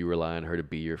friend, and you rely on her to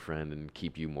be your friend and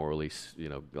keep you morally, you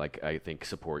know, like I think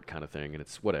support kind of thing. And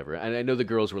it's whatever. And I know the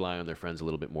girls rely on their friends a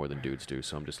little bit more than dudes do.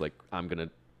 So I'm just like, I'm going to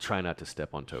try not to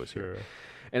step on toes here.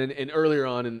 And earlier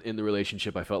on in the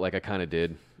relationship, I felt like I kind of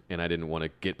did, and I didn't want to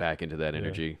get back into that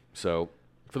energy. So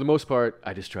for the most part,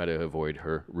 I just try to avoid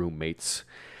her roommates.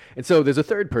 And so there's a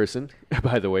third person,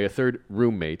 by the way, a third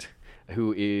roommate,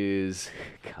 who is,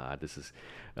 God, this is,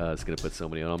 it's going to put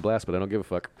somebody on blast, but I don't give a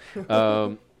fuck.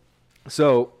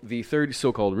 So the third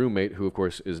so-called roommate, who of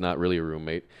course is not really a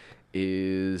roommate,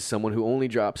 is someone who only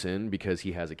drops in because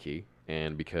he has a key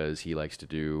and because he likes to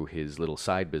do his little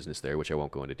side business there, which I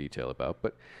won't go into detail about,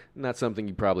 but not something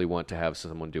you probably want to have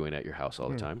someone doing at your house all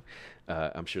the time.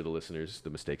 I'm sure the listeners, the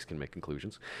mistakes, can make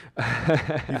conclusions.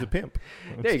 He's a pimp.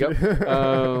 There you go.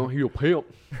 He's a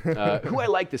pimp. Who I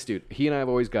like this dude. He and I have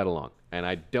always got along, and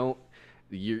I don't.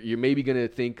 You're maybe going to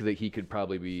think that he could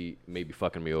probably be maybe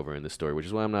fucking me over in this story, which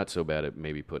is why I'm not so bad at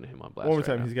maybe putting him on blast. One more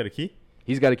time, he's got a key?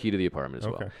 He's got a key to the apartment as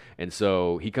well. And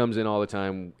so he comes in all the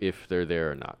time if they're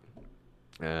there or not.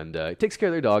 And he takes care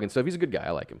of their dog and stuff. He's a good guy.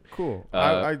 I like him. Cool.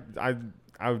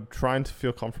 I'm trying to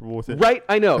feel comfortable with it. Right?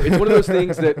 I know. It's one of those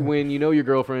things that when you know your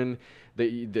girlfriend that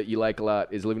you like a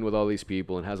lot is living with all these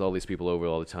people and has all these people over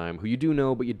all the time who you do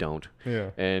know but you don't.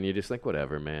 Yeah. And you're just like,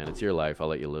 whatever, man. It's your life. I'll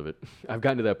let you live it. I've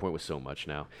gotten to that point with so much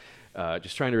now.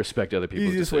 Just trying to respect other people's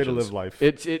easiest decisions. way to live life.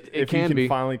 It if can you can be.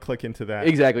 finally click into that.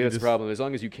 Exactly, that's the problem. As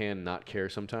long as you can not care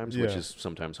sometimes, which is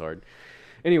sometimes hard.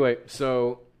 Anyway,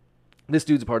 so this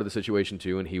dude's a part of the situation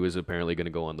too, and he was apparently going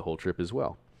to go on the whole trip as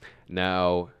well.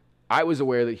 Now, I was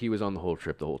aware that he was on the whole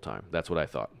trip the whole time. That's what I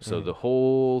thought. So the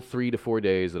whole 3 to 4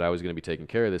 days that I was going to be taking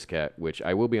care of this cat, which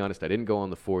I will be honest, I didn't go on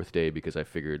the 4th day because I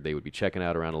figured they would be checking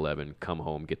out around 11, come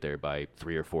home, get there by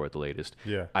 3 or 4 at the latest.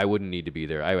 Yeah. I wouldn't need to be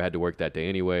there. I had to work that day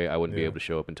anyway. I wouldn't be able to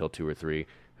show up until 2 or 3.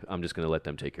 I'm just going to let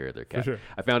them take care of their cat. For sure.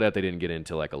 I found out they didn't get in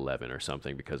until like 11 or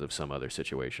something because of some other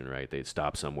situation, right? They'd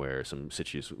stop somewhere, some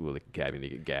situation with having to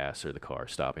get gas or the car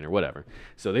stopping or whatever.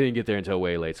 So they didn't get there until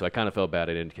way late. So I kind of felt bad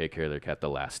I didn't take care of their cat the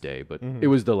last day, but it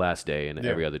was the last day and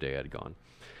every other day I'd gone.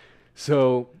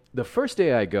 So the first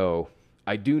day I go,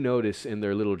 I do notice in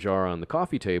their little jar on the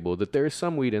coffee table that there's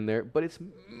some weed in there, but it's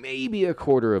maybe a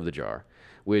quarter of the jar,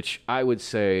 which I would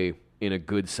say in a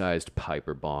good-sized pipe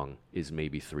or bong is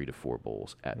maybe 3 to 4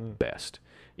 bowls at best.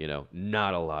 You know,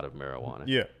 not a lot of marijuana.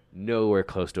 Yeah. Nowhere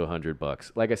close to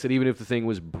 $100. Like I said, even if the thing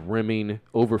was brimming,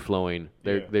 overflowing,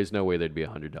 there's no way there'd be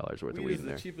 $100 worth of weed in there. Weed is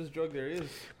the cheapest drug there is.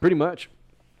 Pretty much.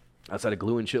 Outside of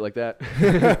glue and shit like that.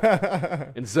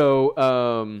 And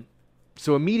so,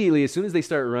 so immediately, as soon as they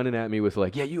start running at me with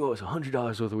like, yeah, you owe us $100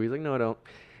 worth of weed, like, no, I don't.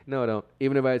 No, I don't.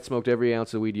 Even if I had smoked every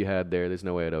ounce of weed you had there's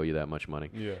no way I'd owe you that much money.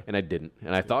 Yeah. And I didn't.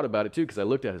 And I thought about it, too, because I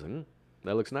looked at it and I was like,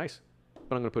 that looks nice.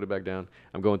 But I'm going to put it back down.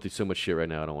 I'm going through so much shit right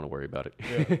now, I don't want to worry about it.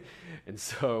 Yeah. And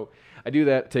so I do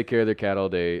that, take care of their cat all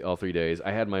day, all 3 days.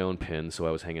 I had my own pen, so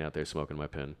I was hanging out there smoking my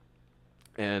pen.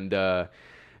 And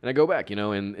I go back, you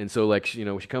know, and so, like, you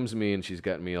know, she comes to me and she's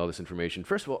gotten me all this information.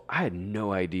 First of all, I had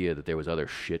no idea that there was other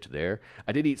shit there.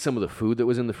 I did eat some of the food that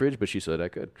was in the fridge, but she said I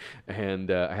could. And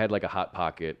I had, like, a Hot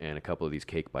Pocket and a couple of these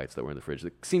cake bites that were in the fridge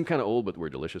that seemed kind of old, but were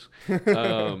delicious.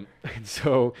 And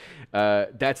so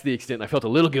that's the extent. I felt a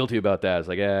little guilty about that. I was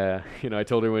like, you know, I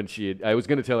told her I was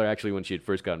going to tell her, actually, when she had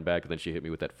first gotten back, and then she hit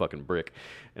me with that fucking brick.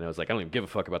 And I was like, I don't even give a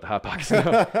fuck about the Hot Pockets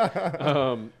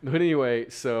now. But anyway,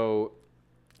 so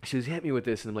she was hit me with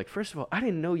this, and I'm like, first of all, I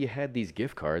didn't know you had these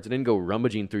gift cards. I didn't go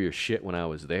rummaging through your shit when I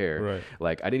was there. Right.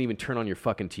 Like, I didn't even turn on your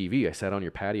fucking TV. I sat on your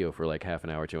patio for like half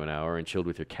an hour to an hour and chilled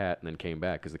with your cat, and then came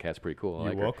back because the cat's pretty cool.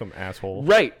 You're welcome, asshole.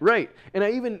 Right. And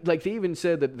I even, like, they even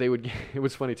said that they would, it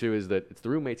was funny too, is that it's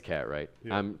the roommate's cat, right?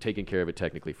 Yeah. I'm taking care of it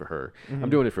technically for her. I'm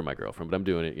doing it for my girlfriend, but I'm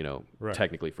doing it, you know,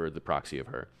 technically for the proxy of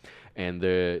her. And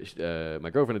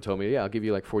my girlfriend had told me, yeah, I'll give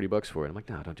you like $40 for it. I'm like,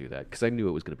 no, don't do that, because I knew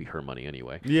it was going to be her money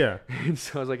anyway. Yeah. And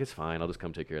so I was like, it's fine. I'll just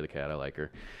come take care of the cat. I like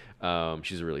her.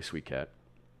 She's a really sweet cat.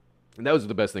 And that was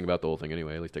the best thing about the whole thing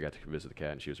anyway. At least I got to visit the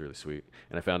cat, and she was really sweet.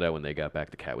 And I found out when they got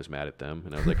back, the cat was mad at them.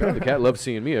 And I was like, oh, the cat loved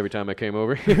seeing me every time I came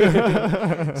over.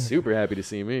 Super happy to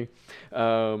see me.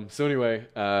 So anyway,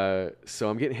 so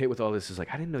I'm getting hit with all this. It's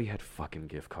like, I didn't know you had fucking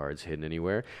gift cards hidden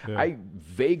anywhere. Yeah. I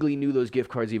vaguely knew those gift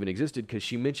cards even existed because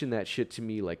she mentioned that shit to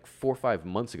me like 4 or 5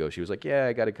 months ago. She was like, yeah,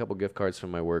 I got a couple gift cards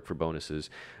from my work for bonuses.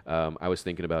 I was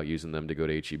thinking about using them to go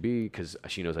to H-E-B because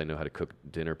she knows I know how to cook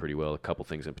dinner pretty well, a couple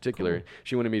things in particular. Cool.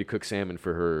 She wanted me to cook salmon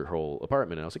for her whole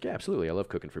apartment, and I was like, yeah, absolutely. I love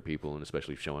cooking for people, and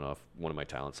especially showing off one of my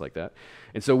talents like that.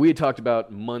 And so we had talked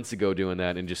about months ago doing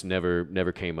that, and just never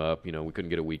came up. You know, we couldn't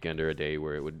get a weekend or a day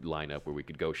where it would line up where we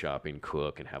could go shopping,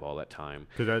 cook, and have all that time.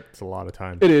 Because that's a lot of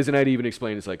time. It is, and I'd even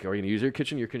explain, it's like, are you going to use your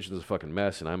kitchen? Your kitchen's a fucking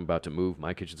mess, and I'm about to move.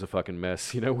 My kitchen's a fucking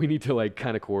mess. You know, we need to, like,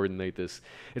 kind of coordinate this.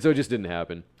 And so it just didn't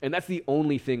happen. And that's the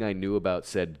only thing I knew about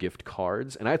said gift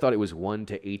cards, and I thought it was one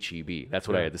to H-E-B. That's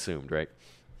what I had assumed, right?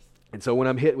 And so when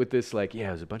I'm hit with this, like, yeah,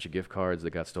 there's a bunch of gift cards that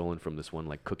got stolen from this one,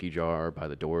 like, cookie jar by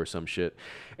the door or some shit.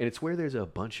 And it's where there's a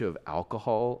bunch of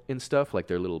alcohol and stuff, like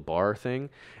their little bar thing.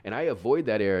 And I avoid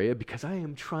that area because I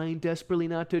am trying desperately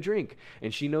not to drink.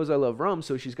 And she knows I love rum,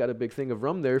 so she's got a big thing of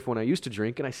rum there for when I used to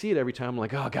drink. And I see it every time. I'm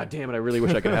like, oh, God damn it, I really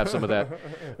wish I could have some of that.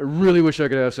 I really wish I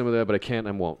could have some of that, but I can't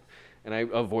and won't. And I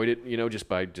avoid it, you know, just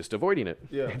by just avoiding it.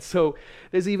 Yeah. And so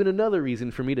there's even another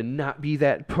reason for me to not be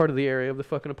that part of the area of the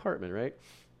fucking apartment, right?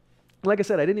 Like I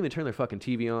said, I didn't even turn their fucking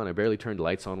TV on. I barely turned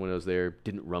lights on when I was there.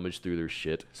 Didn't rummage through their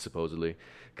shit, supposedly.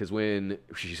 Because when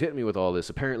she's hitting me with all this,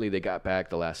 apparently they got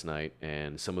back the last night,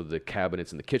 and some of the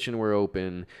cabinets in the kitchen were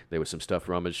open. There was some stuff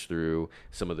rummaged through.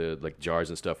 Some of the, like, jars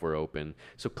and stuff were open.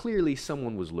 So clearly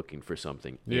someone was looking for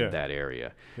something in that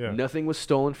area. Yeah. Nothing was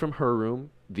stolen from her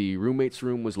room. the roommate's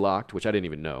room was locked, which I didn't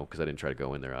even know because I didn't try to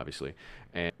go in there, obviously.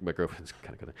 And my girlfriend's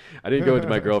kind of I didn't go into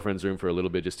my girlfriend's room for a little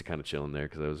bit just to kind of chill in there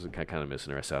because I was kind of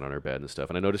missing her. I sat on her bed and stuff,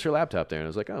 and I noticed her laptop there, and I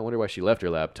was like, oh, I wonder why she left her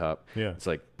laptop. Yeah. It's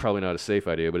like probably not a safe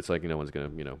idea, but it's like no one's going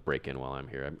to, break in while I'm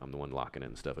here. I'm the one locking in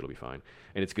and stuff. It'll be fine.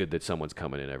 And it's good that someone's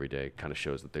coming in every day. Kind of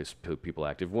shows that there's people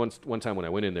active. One time when I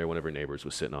went in there, one of her neighbors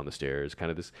was sitting on the stairs,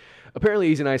 kind of this. Apparently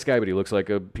he's a nice guy, but he looks like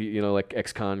a like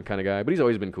ex-con kind of guy. But he's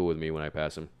always been cool with me when I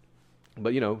pass him.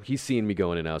 But, he's seeing me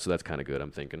going in and out, so that's kind of good,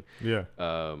 I'm thinking. Yeah.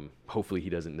 Hopefully he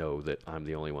doesn't know that I'm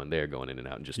the only one there going in and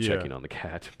out and just checking on the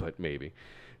cat, but maybe.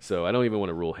 So I don't even want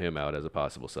to rule him out as a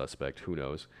possible suspect. Who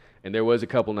knows? And there was a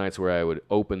couple nights where I would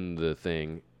open the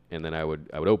thing, and then I would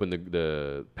open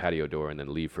the patio door and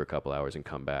then leave for a couple hours and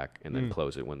come back and then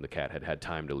close it when the cat had had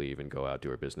time to leave and go out, do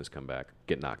her business, come back,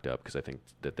 get knocked up because I think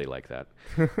that they like that.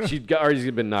 She'd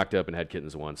already been knocked up and had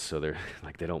kittens once, so they're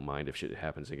like they don't mind if shit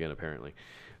happens again, apparently.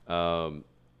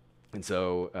 And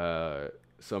so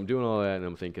I'm doing all that, and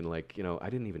I'm thinking, like, I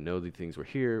didn't even know these things were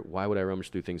here. Why would I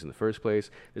rummage through things in the first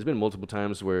place? There's been multiple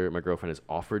times where my girlfriend has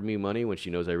offered me money when she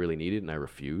knows I really need it, and I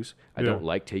refuse. I don't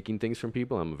like taking things from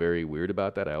people. I'm very weird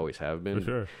about that. I always have been. For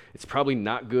sure. It's probably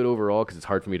not good overall because it's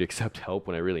hard for me to accept help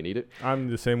when I really need it. I'm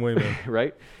the same way, man.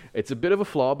 Right? It's a bit of a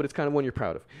flaw, but it's kind of one you're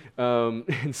proud of.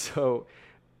 And so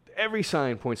every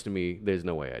sign points to me, there's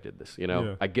no way I did this.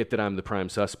 Yeah. I get that I'm the prime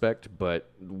suspect, but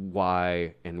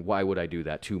why would I do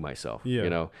that to myself?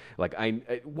 Yeah. Like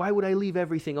why would I leave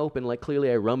everything open? Like clearly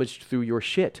I rummaged through your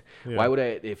shit. Yeah. Why would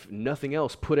I, if nothing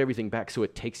else, put everything back so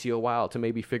it takes you a while to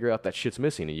maybe figure out that shit's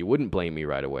missing and you wouldn't blame me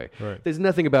right away? Right. There's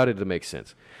nothing about it that makes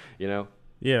sense, Yeah,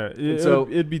 so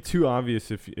it'd be too obvious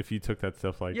if you took that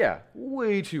stuff like. Yeah,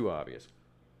 way too obvious.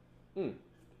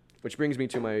 Which brings me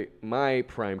to my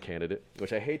prime candidate,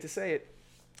 which I hate to say it,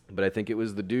 but I think it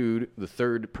was the dude, the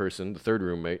third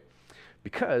roommate,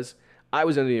 because I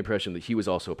was under the impression that he was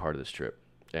also a part of this trip.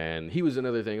 And he was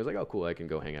another thing. I was like, oh, cool, I can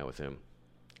go hang out with him.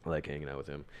 I like hanging out with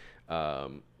him.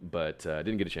 But I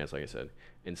didn't get a chance, like I said.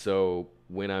 And so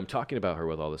when I'm talking about her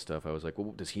with all this stuff, I was like,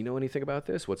 well, does he know anything about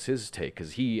this? What's his take?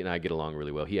 Because he and I get along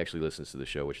really well. He actually listens to the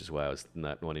show, which is why I was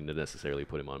not wanting to necessarily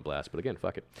put him on blast. But again,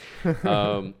 fuck it.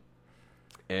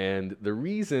 And the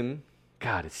reason,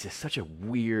 God, it's just such a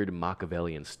weird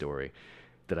Machiavellian story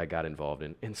that I got involved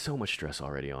in, and so much stress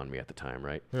already on me at the time,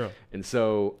 right? Yeah. And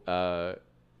so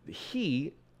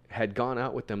he had gone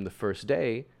out with them the first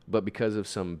day, but because of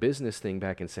some business thing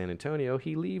back in San Antonio,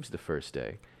 he leaves the first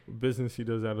day. Business he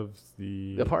does out of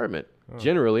the apartment,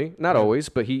 generally, not always,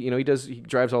 but he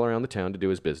drives all around the town to do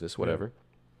his business, whatever.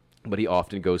 Yeah. But he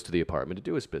often goes to the apartment to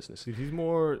do his business. See, he's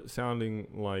more sounding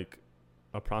like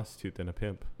a prostitute than a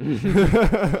pimp.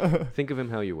 Think of him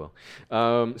how you will.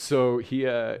 So he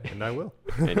and I will.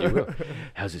 And you will.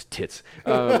 How's his tits?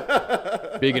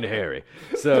 Big and hairy.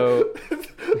 So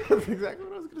that's exactly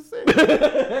what I was gonna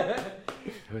say.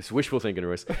 It's wishful thinking,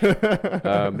 Royce.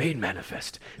 Made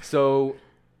manifest. So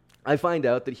I find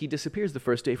out that he disappears the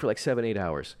first day for like 7-8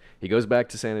 hours. He goes back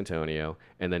to San Antonio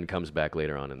and then comes back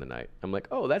later on in the night. I'm like,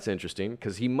 oh, that's interesting,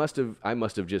 because I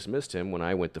must have just missed him when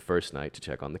I went the first night to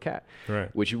check on the cat.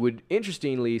 Right. Which would,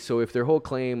 interestingly, so if their whole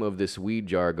claim of this weed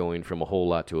jar going from a whole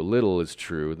lot to a little is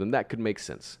true, then that could make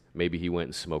sense. Maybe he went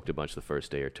and smoked a bunch the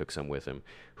first day or took some with him.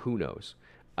 Who knows?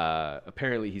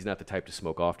 Apparently, he's not the type to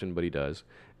smoke often, but he does.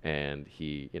 And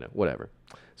he, whatever.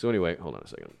 So anyway, hold on a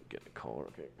second. I'm getting a call.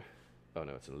 Okay. Oh,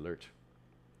 no, it's an alert.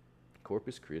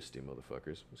 Corpus Christi,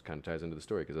 motherfuckers. This kind of ties into the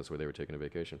story because that's where they were taking a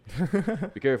vacation.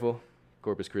 Be careful.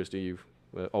 Corpus Christi,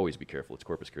 always be careful. It's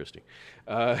Corpus Christi.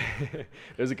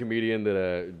 There's a comedian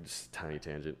that, just tiny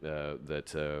tangent,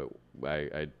 that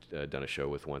I'd done a show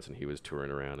with once, and he was touring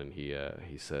around, and he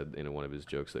said in one of his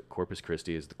jokes that Corpus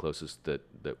Christi is the closest that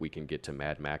we can get to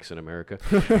Mad Max in America.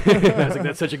 I was like,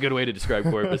 that's such a good way to describe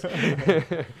Corpus.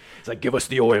 It's like, give us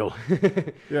the oil.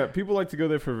 Yeah, people like to go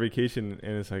there for vacation,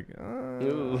 and it's like, I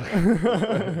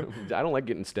don't like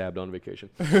getting stabbed on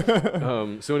vacation.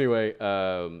 So anyway,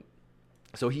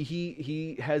 so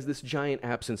he has this giant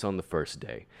absence on the first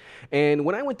day. And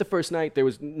when I went the first night, there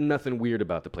was nothing weird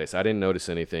about the place. I didn't notice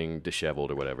anything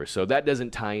disheveled or whatever. So that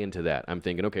doesn't tie into that. I'm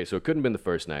thinking, okay, so it couldn't have been the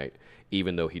first night,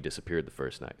 even though he disappeared the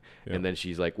first night. Yeah. And then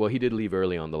she's like, well, he did leave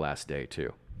early on the last day,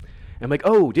 too. And I'm like,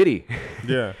 oh, did he?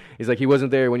 Yeah. He's like, he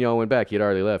wasn't there when y'all went back. He had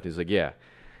already left. He's like, yeah.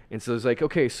 And so it's like,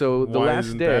 okay, so the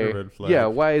last day, yeah,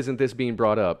 why isn't this being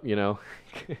brought up, and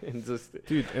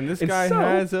dude, and this guy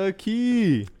has a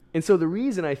key. And so the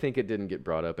reason I think it didn't get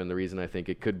brought up, and the reason I think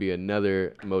it could be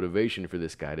another motivation for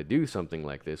this guy to do something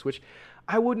like this, which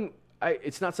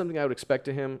it's not something I would expect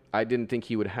of him. I didn't think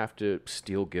he would have to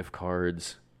steal gift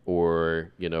cards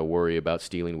or, worry about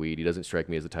stealing weed. He doesn't strike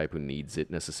me as the type who needs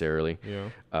it necessarily. Yeah.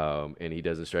 And he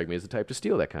doesn't strike me as the type to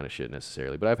steal that kind of shit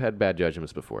necessarily. But I've had bad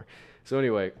judgments before. So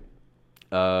anyway,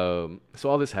 so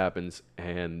all this happens,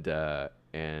 and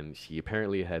he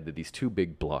apparently had these 2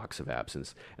 big blocks of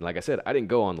absence. And like I said, I didn't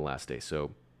go on the last day,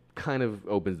 so kind of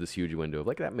opens this huge window of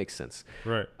like, that makes sense.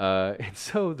 Right. And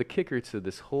so the kicker to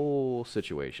this whole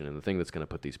situation, and the thing that's going to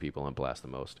put these people on blast the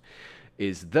most,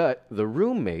 is that the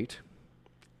roommate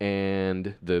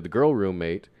and the girl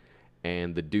roommate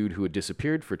and the dude who had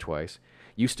disappeared for twice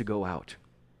used to go out.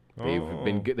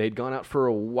 They'd gone out for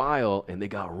a while, and they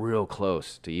got real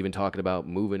close to even talking about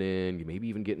moving in, maybe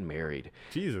even getting married.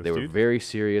 Jesus, they were very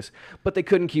serious, but they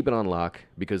couldn't keep it on lock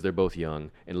because they're both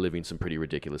young and living some pretty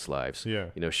ridiculous lives. Yeah.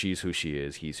 She's who she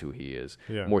is, he's who he is.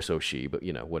 Yeah. More so she, but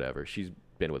whatever. She's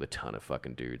been with a ton of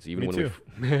fucking dudes. Even Me when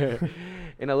too.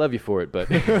 And I love you for it, but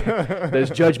there's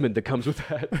judgment that comes with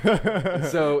that.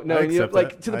 So no,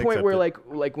 to the point where like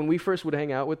when we first would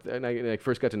hang out with, and I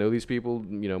first got to know these people,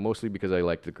 mostly because I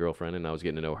liked the girlfriend and I was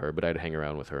getting to know her, but I'd hang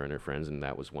around with her and her friends, and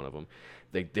that was one of them.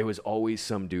 There was always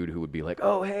some dude who would be like,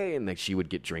 oh, hey, and she would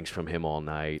get drinks from him all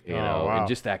night, wow. and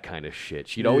just that kind of shit.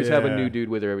 She'd always have a new dude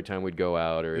with her every time we'd go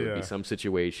out, or it would be some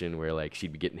situation where like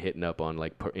she'd be getting hit up on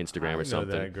like Instagram or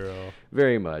something. That girl.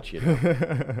 Very much,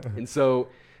 and so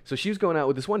she was going out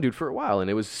with this one dude for a while, and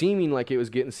it was seeming like it was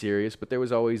getting serious, but there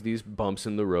was always these bumps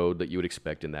in the road that you would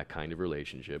expect in that kind of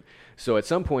relationship. So at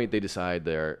some point, they decide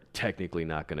they're technically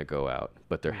not going to go out,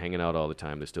 but they're hanging out all the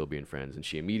time. They're still being friends, and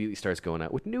she immediately starts going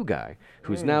out with new guy,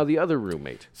 who's now the other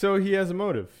roommate. So he has a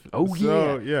motive. Oh,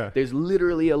 yeah. There's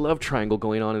literally a love triangle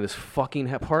going on in this fucking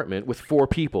apartment with 4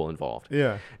 people involved.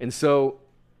 Yeah. And so,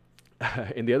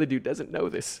 and the other dude doesn't know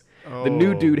this. The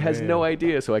new dude has no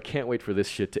idea, so I can't wait for this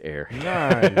shit to air.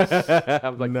 Nice.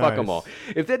 I'm like, fuck them all.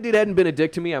 If that dude hadn't been a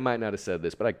dick to me, I might not have said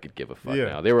this, but I could give a fuck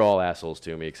now. They were all assholes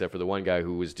to me, except for the one guy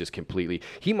who was just completely...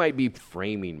 He might be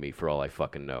framing me for all I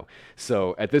fucking know.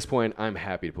 So at this point, I'm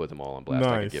happy to put them all on blast.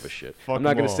 I could give a shit. Fuck I'm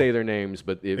not going to say their names,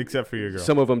 but... Except for your girl.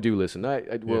 Some of them do listen.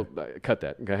 I cut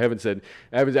that. I haven't said...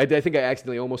 I think I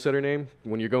accidentally almost said her name.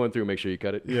 When you're going through, make sure you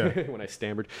cut it. Yeah. When I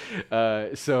stammered.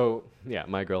 So, yeah,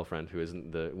 my girlfriend, who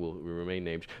isn't will remain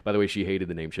named... By the way, she hated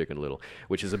the name Chicken Little,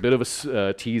 which is a bit of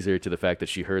a teaser to the fact that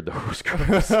she heard the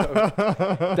horoscope.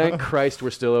 So thank Christ we're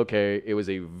still okay. It was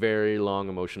a very long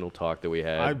emotional talk that we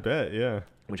had. I bet, yeah.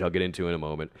 Which I'll get into in a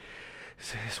moment.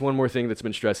 It's one more thing that's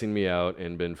been stressing me out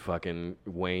and been fucking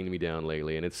weighing me down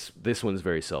lately, and this one's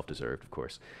very self-deserved, of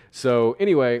course. So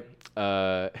anyway,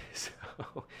 I'm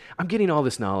getting all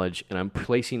this knowledge, and I'm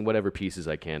placing whatever pieces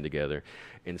I can together.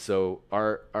 And so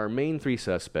our main 3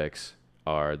 suspects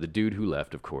are the dude who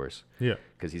left, of course. Yeah.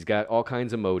 Because he's got all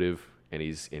kinds of motive, and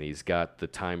he's got the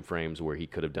time frames where he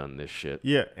could have done this shit.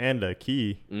 Yeah, and a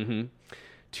key. Mm-hmm.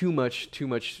 Too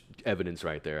much evidence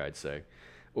right there, I'd say.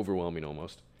 Overwhelming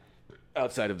almost.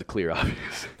 Outside of the clear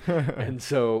obvious. And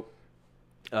so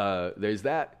there's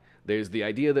that. There's the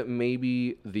idea that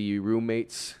maybe the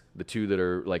roommates, the 2 that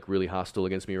are like really hostile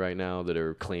against me right now, that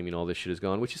are claiming all this shit is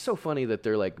gone, which is so funny that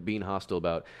they're like being hostile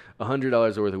about $100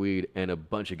 worth of weed and a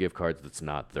bunch of gift cards that's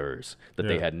not theirs, that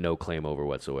they had no claim over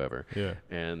whatsoever. Yeah.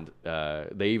 And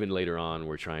they even later on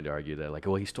were trying to argue that, like,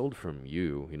 well, he stole from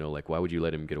you, like, why would you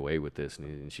let him get away with this?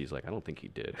 And she's like, I don't think he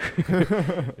did.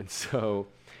 And so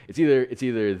it's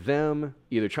either them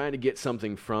either trying to get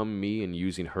something from me and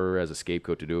using her as a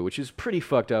scapegoat to do it, which is pretty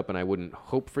fucked up, and I wouldn't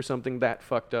hope for something that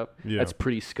fucked up. Yeah. That's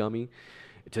pretty scummy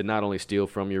to not only steal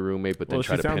from your roommate, but then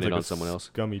try to pin it on someone else.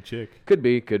 Scummy chick. Could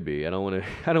be. I don't want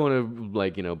to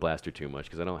like, blast her too much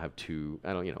because I don't have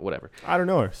whatever. I don't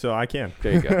know her, so I can.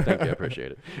 There you go. Thank you. I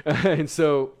appreciate it. And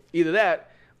so either that,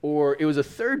 or it was a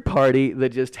third party that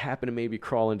just happened to maybe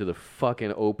crawl into the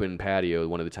fucking open patio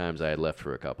one of the times I had left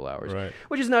for a couple hours. Right.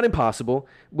 Which is not impossible.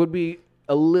 Would be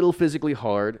a little physically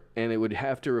hard, and it would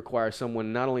have to require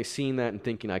someone not only seeing that and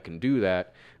thinking I can do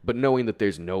that, but knowing that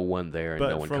there's no one there and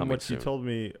no one coming soon. But from what you told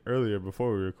me earlier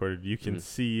before we recorded, you can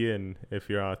see in if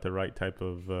you're at the right type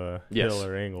of hill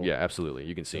or angle. Yeah, absolutely.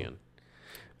 You can see in.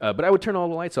 But I would turn all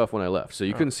the lights off when I left, so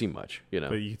you couldn't see much,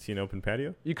 But you could see an open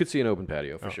patio? You could see an open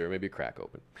patio, for sure. Maybe a crack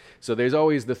open. So there's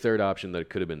always the third option that it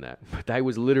could have been that. But I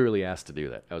was literally asked to do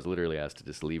that. I was literally asked to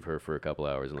just leave her for a couple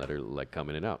hours and let her, like,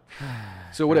 come in and out.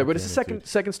 So whatever. But it's a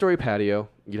second-story patio.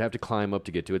 You'd have to climb up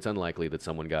to get to it. It's unlikely that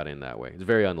someone got in that way. It's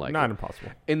very unlikely. Not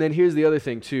impossible. And then here's the other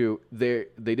thing, too. They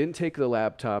didn't take the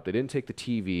laptop. They didn't take the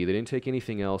TV. They didn't take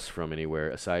anything else from anywhere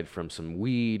aside from some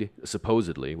weed,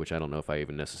 supposedly, which I don't know if I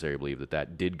even necessarily believe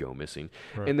that did go missing.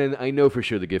 Right. And then I know for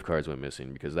sure the gift cards went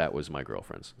missing because that was my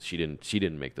girlfriend's. She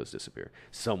didn't make those disappear.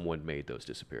 Someone made those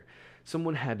disappear.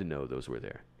 Someone had to know those were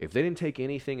there. If they didn't take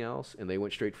anything else and they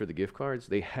went straight for the gift cards,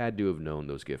 they had to have known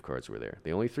those gift cards were there.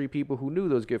 The only 3 people who knew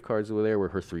those gift cards were there were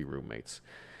her 3 roommates.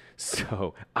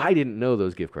 So I didn't know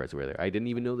those gift cards were there. I didn't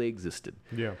even know they existed.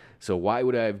 Yeah. So why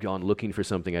would I have gone looking for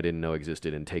something I didn't know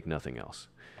existed and take nothing else?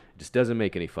 It just doesn't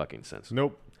make any fucking sense.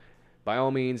 Nope. By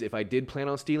all means, if I did plan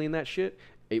on stealing that shit,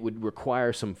 it would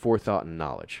require some forethought and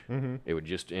knowledge. Mm-hmm. It would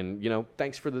just, and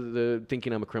thanks for the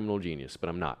thinking I'm a criminal genius, but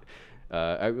I'm not.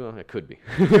 I could be.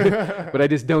 But I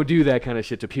just don't do that kind of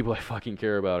shit to people I fucking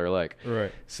care about or like.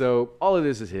 Right. So all of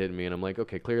this is hitting me, and I'm like,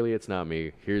 okay, clearly it's not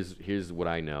me. Here's what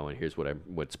I know, and here's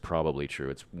what's probably true.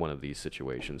 It's one of these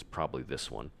situations, probably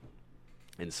this one.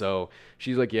 And so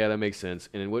she's like, yeah, that makes sense.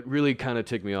 And what really kind of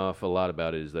ticked me off a lot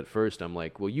about it is that first I'm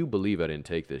like, well, you believe I didn't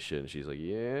take this shit. And she's like,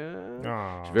 yeah.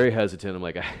 Aww. She's very hesitant. I'm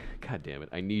like, God damn it.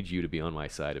 I need you to be on my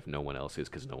side if no one else is,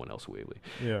 because no one else will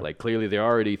be. Yeah. Like, clearly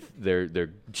they're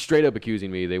straight up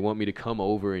accusing me. They want me to come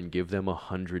over and give them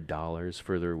 $100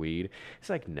 for their weed. It's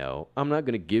like, no, I'm not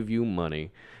going to give you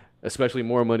money, especially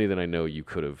more money than I know you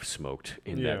could have smoked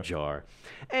in that jar.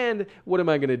 And what am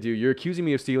I going to do? You're accusing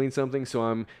me of stealing something, so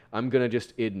I'm going to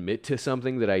just admit to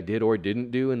something that I did or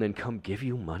didn't do and then come give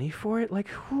you money for it? Like,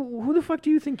 who the fuck do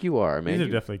you think you are, man? These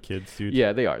are definitely kids, dude.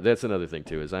 Yeah, they are. That's another thing,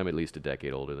 too, is I'm at least a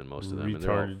decade older than most of them, and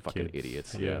they're all fucking kids.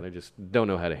 idiots. Yeah. Yeah, they just don't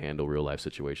know how to handle real-life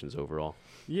situations overall.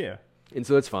 Yeah. And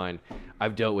so it's fine.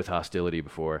 I've dealt with hostility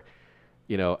before.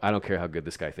 I don't care how good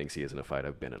this guy thinks he is in a fight.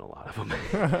 I've been in a lot of them.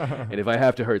 And if I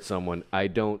have to hurt someone, I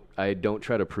don't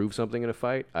try to prove something in a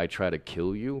fight. I try to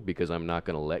kill you because I'm not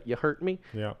going to let you hurt me.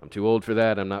 Yeah. I'm too old for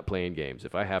that. I'm not playing games.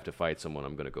 If I have to fight someone,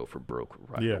 I'm going to go for broke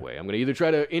right away. I'm going to either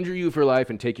try to injure you for life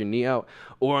and take your knee out,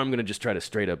 or I'm going to just try to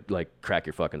straight up like crack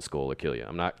your fucking skull or kill you.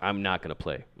 I'm not going to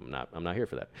play. I'm not here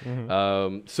for that.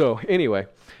 Mm-hmm. So anyway,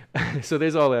 so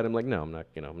there's all that. I'm like, no, I'm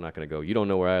not going to go. You don't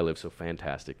know where I live, so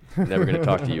fantastic. Never going to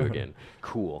talk to you again.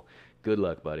 Cool. Good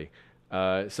luck, buddy.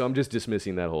 So I'm just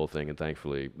dismissing that whole thing, and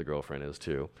thankfully the girlfriend is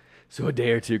too. So a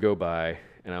day or two go by,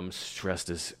 and I'm stressed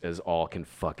as all can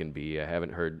fucking be. I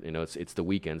haven't heard, it's the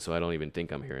weekend, so I don't even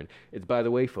think I'm hearing. By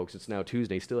the way, folks, it's now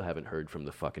Tuesday. Still haven't heard from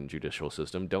the fucking judicial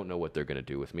system. Don't know what they're going to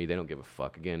do with me. They don't give a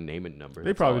fuck. Again, name and number.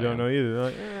 They probably don't know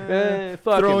either. They're like,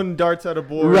 fuck throwing darts at a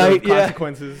board. Right, yeah.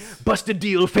 Consequences. Bust a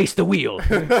deal, face the wheel.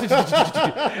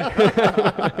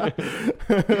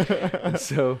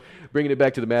 So, bringing it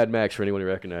back to the Mad Max for anyone who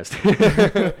recognized.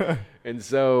 And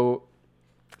so,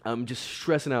 I'm just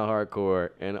stressing out hardcore,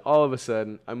 and all of a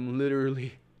sudden, I'm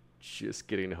literally just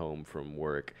getting home from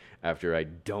work after I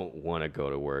don't want to go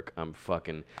to work.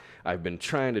 I've been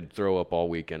trying to throw up all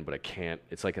weekend, but I can't.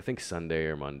 It's like, I think Sunday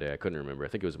or Monday. I couldn't remember. I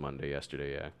think it was Monday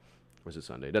yesterday, yeah. Was it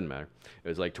Sunday? It doesn't matter. It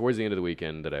was like towards the end of the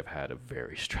weekend that I've had a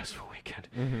very stressful weekend.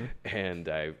 Mm-hmm. And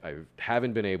I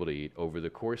haven't been able to eat. Over the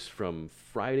course from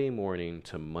Friday morning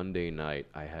to Monday night,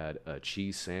 I had a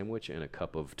cheese sandwich and a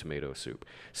cup of tomato soup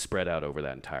spread out over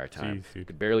that entire time. Jeez,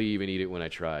 could barely even eat it when I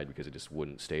tried because it just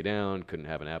wouldn't stay down, couldn't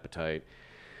have an appetite.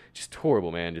 Just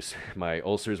horrible, man. Just my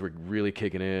ulcers were really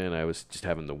kicking in. I was just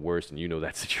having the worst, and you know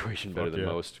that situation better than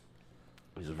most.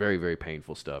 It was very, very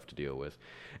painful stuff to deal with.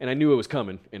 And I knew it was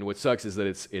coming. And what sucks is that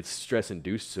it's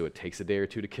stress-induced, so it takes a day or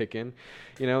two to kick in.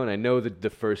 And I know that the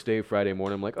first day, Friday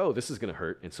morning, I'm like, oh, this is going to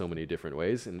hurt in so many different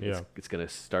ways, and it's going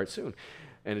to start soon.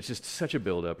 And it's just such a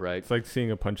build-up, right? It's like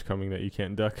seeing a punch coming that you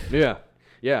can't duck.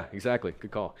 Yeah, exactly.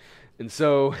 Good call. And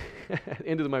so,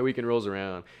 end of my weekend rolls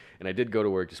around, and I did go to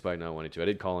work despite not wanting to. I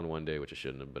did call in one day, which I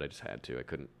shouldn't have, but I just had to. I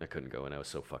couldn't go, and I was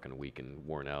so fucking weak and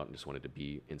worn out, and just wanted to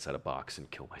be inside a box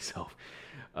and kill myself.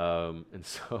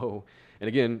 And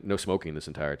again, no smoking this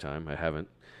entire time. I haven't,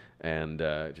 and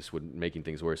just making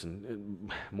things worse.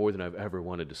 And more than I've ever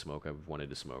wanted to smoke, I've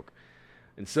wanted to smoke.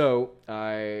 And so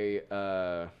I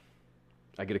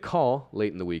get a call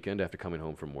late in the weekend after coming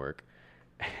home from work,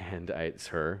 and it's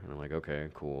her, and I'm like, okay,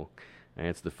 cool. I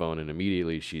answer the phone, and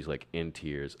immediately she's like in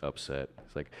tears, upset.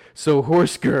 It's like, so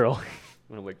horse girl.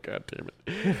 And I'm like, God damn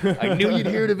it. I knew you'd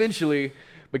hear it eventually,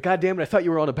 but God damn it, I thought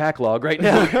you were on a backlog right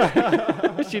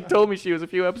now. She told me she was a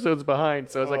few episodes behind,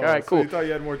 so I was like, all right, cool. So you thought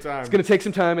you had more time. It's going to take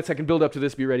some time. I can build up to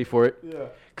this, be ready for it. Yeah.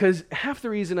 Because half the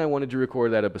reason I wanted to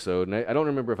record that episode, and I don't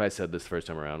remember if I said this the first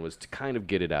time around, was to kind of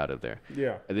get it out of there.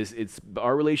 Yeah.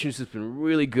 Our relationship's been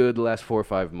really good the last 4 or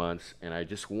 5 months, and I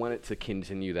just want it to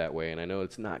continue that way. And I know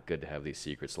it's not good to have these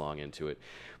secrets long into it,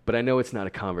 but I know it's not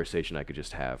a conversation I could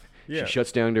just have. Yeah. She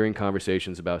shuts down during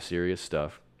conversations about serious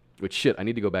stuff, which, shit, I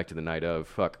need to go back to the night of.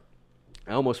 Fuck.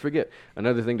 I almost forget.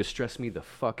 Another thing to stress me the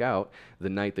fuck out the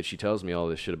night that she tells me all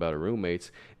this shit about her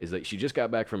roommates is that she just got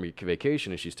back from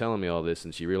vacation and she's telling me all this,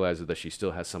 and she realizes that she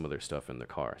still has some of their stuff in the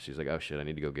car. She's like, oh shit, I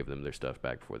need to go give them their stuff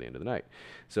back before the end of the night.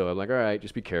 So I'm like, all right,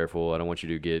 just be careful. I don't want you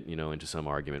to get, into some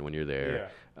argument when you're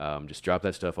there. Just drop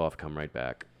that stuff off, come right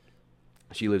back.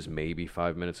 She lives maybe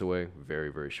 5 minutes away,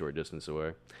 very, very short distance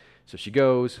away. So she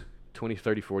goes, 20,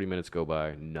 30, 40 minutes go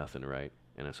by, nothing, right?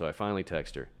 And so I finally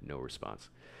text her, no response.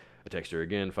 I text her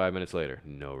again 5 minutes later,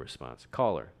 no response.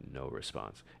 Call her, no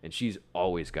response. And she's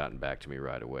always gotten back to me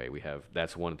right away.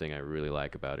 That's one thing I really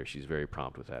like about her. She's very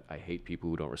prompt with that. I hate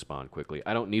people who don't respond quickly.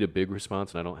 I don't need a big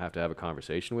response, and I don't have to have a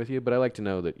conversation with you, but I like to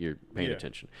know that you're paying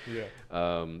attention.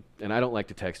 And I don't like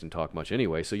to text and talk much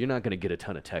anyway, so you're not going to get a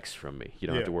ton of texts from me. You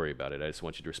don't have to worry about it. I just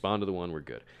want you to respond to the one. We're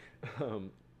good.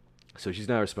 So she's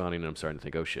not responding, and I'm starting to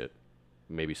think, oh shit,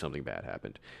 maybe something bad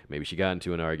happened. Maybe she got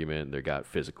into an argument and they got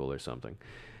physical or something.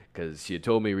 Because she had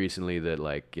told me recently that,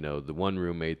 the one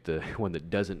roommate, the one that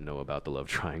doesn't know about the love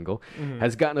triangle,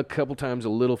 has gotten a couple times a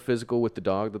little physical with the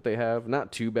dog that they have.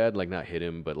 Not too bad, not hit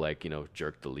him, but,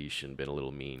 jerked the leash and been a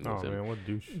little mean with him. Oh, man, what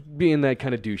douche. Being that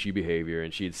kind of douchey behavior,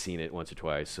 and she had seen it once or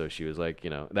twice, so she was like,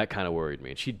 that kind of worried me.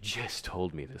 And she just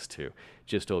told me this, too.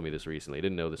 Just told me this recently. I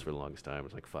didn't know this for the longest time. I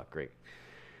was like, fuck, great.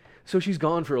 So she's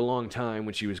gone for a long time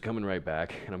when she was coming right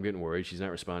back, and I'm getting worried. She's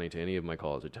not responding to any of my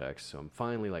calls or texts. So I'm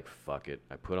finally like, fuck it.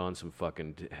 I put on some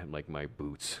fucking, my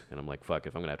boots, and I'm like, fuck,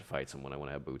 if I'm going to have to fight someone, I want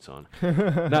to have boots on.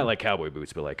 Not like cowboy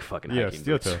boots, but like fucking hiking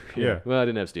steel boots. Toe. Yeah. Well, I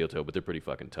didn't have steel toe, but they're pretty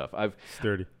fucking tough.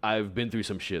 Sturdy. I've been through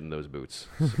some shit in those boots,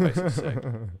 suffice to say.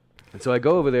 And so I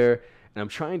go over there, and I'm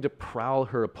trying to prowl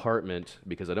her apartment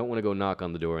because I don't want to go knock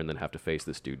on the door and then have to face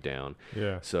this dude down.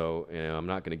 Yeah. So, I'm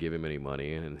not going to give him any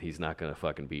money, and he's not going to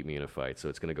fucking beat me in a fight, so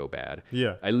it's going to go bad.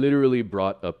 Yeah. I literally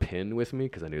brought a pin with me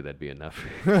because I knew that'd be enough.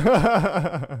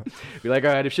 Be like,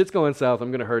 all right, if shit's going south, I'm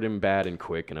going to hurt him bad and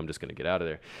quick, and I'm just going to get out of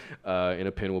there. And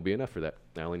a pin will be enough for that.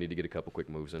 I only need to get a couple quick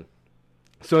moves in.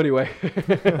 So anyway,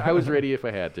 I was ready if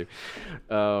I had to.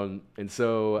 And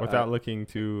so... Without looking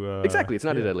to... exactly. It's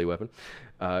not a deadly weapon.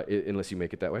 Unless you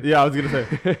make it that way. Yeah, I was going to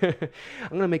say. I'm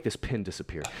going to make this pin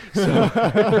disappear.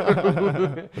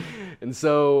 So and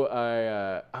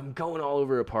so I'm going all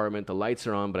over her apartment. The lights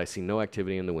are on, but I see no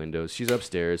activity in the windows. She's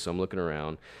upstairs, so I'm looking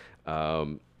around.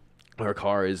 Her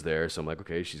car is there, so I'm like,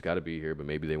 okay, she's got to be here, but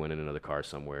maybe they went in another car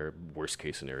somewhere. Worst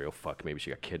case scenario, fuck, maybe she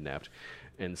got kidnapped.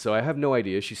 And so I have no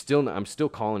idea. I'm still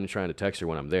calling and trying to text her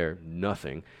when I'm there.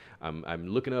 Nothing. I'm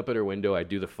looking up at her window. I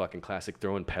do the fucking classic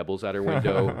throwing pebbles at her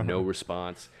window. No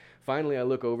response. Finally, I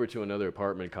look over to another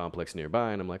apartment complex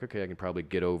nearby, and I'm like, okay, I can probably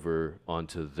get over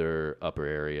onto their upper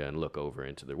area and look over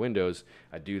into their windows.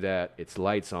 I do that. It's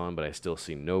lights on, but I still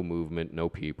see no movement, no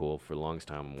people. For the longest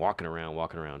time, I'm walking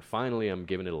around. Finally, I'm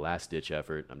giving it a last-ditch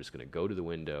effort. I'm just going to go to the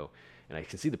window, and I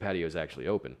can see the patio is actually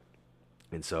open.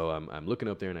 And so I'm looking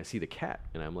up there, and I see the cat.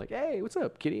 And I'm like, hey, what's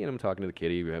up, kitty? And I'm talking to the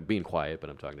kitty. Being quiet, but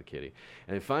I'm talking to the kitty.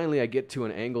 And then finally, I get to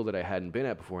an angle that I hadn't been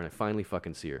at before, and I finally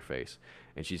fucking see her face.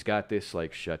 And she's got this,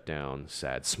 shut down,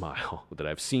 sad smile that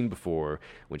I've seen before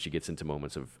when she gets into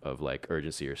moments of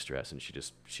urgency or stress, and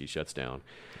she shuts down.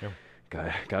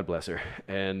 Yeah. God bless her.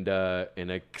 And I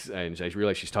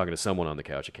realize she's talking to someone on the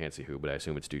couch. I can't see who, but I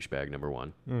assume it's douchebag number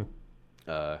one.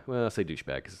 Well, I'll say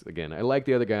douchebag because, again, I like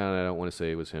the other guy, and I don't want to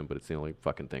say it was him, but it's the only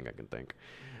fucking thing I can think.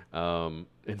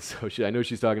 And so I know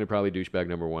she's talking to probably douchebag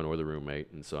number one or the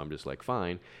roommate, and so I'm just like,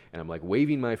 fine. And I'm like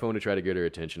waving my phone to try to get her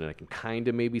attention, and I can kind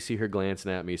of maybe see her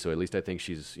glancing at me, so at least I think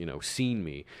she's, seen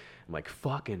me. I'm like,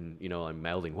 fucking, I'm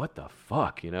mouthing, what the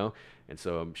fuck, And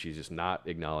so she's just not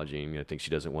acknowledging. I think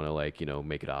she doesn't want to,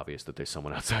 make it obvious that there's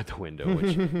someone outside the window,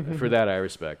 which for that I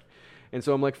respect. And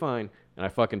so I'm like, fine. And I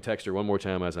fucking text her one more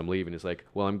time as I'm leaving. It's like,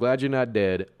 well, I'm glad you're not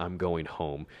dead. I'm going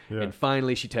home. Yeah. And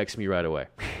finally, she texts me right away.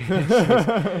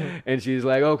 And she's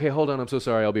like, okay, hold on. I'm so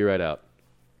sorry. I'll be right out.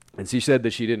 And she said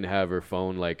that she didn't have her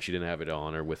phone, she didn't have it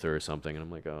on or with her or something. And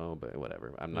I'm like, oh, but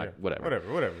whatever. I'm not,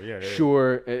 whatever. Whatever. Yeah.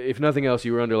 Sure. If nothing else,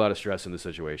 you were under a lot of stress in the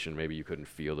situation. Maybe you couldn't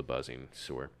feel the buzzing.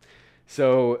 Sure.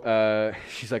 So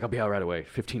she's like, I'll be out right away.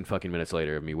 15 fucking minutes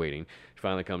later of me waiting. She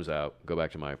finally comes out, go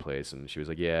back to my place, and she was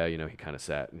like, yeah, he kind of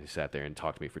sat there and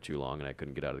talked to me for too long, and I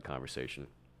couldn't get out of the conversation.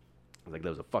 I was like, that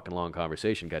was a fucking long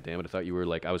conversation, goddammit. I thought you were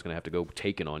I was going to have to go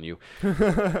taken on you. I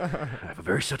have a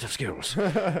very set of skills.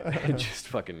 And just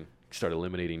fucking start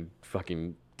eliminating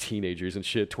fucking teenagers and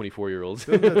shit, 24-year-olds.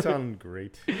 Doesn't that sound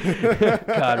great?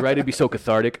 God, right? It'd be so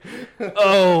cathartic.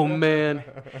 Oh, man.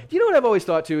 You know what I've always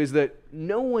thought, too, is that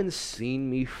no one's seen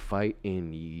me fight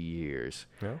in years.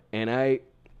 No? And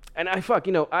And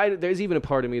there's even a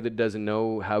part of me that doesn't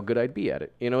know how good I'd be at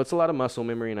it. It's a lot of muscle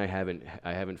memory, and I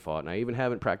haven't fought, and I even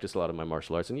haven't practiced a lot of my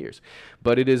martial arts in years.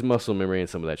 But it is muscle memory, and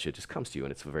some of that shit just comes to you,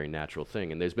 and it's a very natural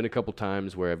thing. And there's been a couple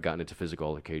times where I've gotten into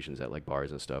physical occasions at like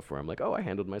bars and stuff where I'm like, oh, I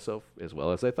handled myself as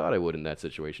well as I thought I would in that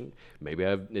situation. Maybe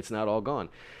it's not all gone.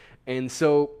 And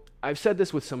so I've said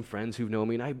this with some friends who know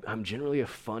me, and I'm generally a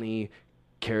funny,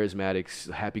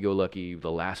 charismatic, happy-go-lucky,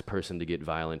 the last person to get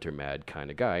violent or mad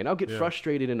kind of guy. And I'll get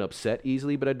frustrated and upset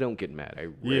easily, but I don't get mad. I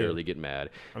rarely get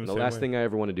mad. And the last thing I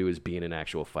ever want to do is be in an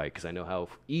actual fight, because I know how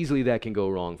easily that can go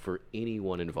wrong for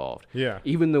anyone involved. Yeah.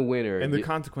 Even the winner. And the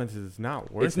consequences is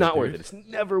not worth it. It's not worth it. It's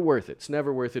never worth it. It's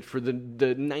never worth it for the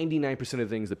 99% of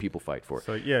things that people fight for.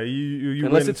 So, yeah, you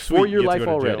unless it's for your life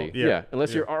already. Yeah.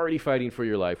 Unless you're already fighting for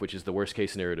your life, which is the worst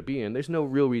case scenario to be in, there's no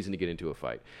real reason to get into a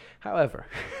fight. However,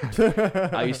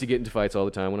 I used to get into fights all the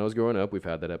time when I was growing up. We've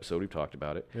had that episode. We've talked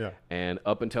about it. Yeah. And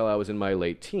up until I was in my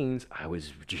late teens, I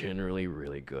was generally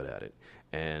really good at it.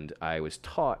 And I was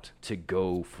taught to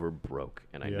go for broke.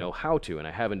 And I know how to. And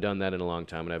I haven't done that in a long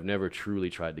time. And I've never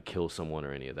truly tried to kill someone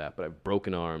or any of that. But I've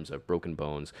broken arms. I've broken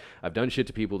bones. I've done shit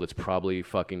to people that's probably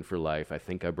fucking for life. I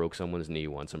think I broke someone's knee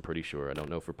once. I'm pretty sure. I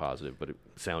don't know for positive, but it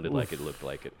sounded like it, looked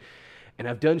like it. And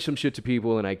I've done some shit to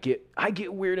people, and I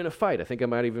get weird in a fight. I think I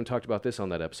might have even talked about this on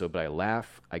that episode, but I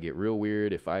laugh. I get real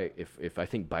weird. If I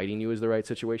think biting you is the right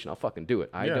situation, I'll fucking do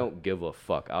it. I don't give a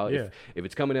fuck. If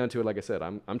it's coming down to it, like I said,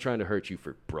 I'm trying to hurt you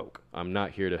for broke. I'm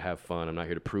not here to have fun. I'm not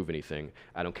here to prove anything.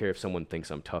 I don't care if someone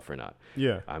thinks I'm tough or not.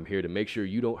 Yeah. I'm here to make sure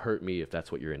you don't hurt me if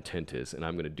that's what your intent is, and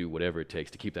I'm going to do whatever it takes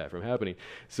to keep that from happening.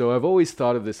 So I've always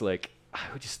thought of this like, I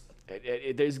would just...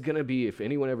 there's going to be, if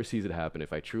anyone ever sees it happen,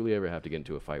 if I truly ever have to get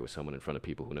into a fight with someone in front of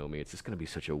people who know me, it's just going to be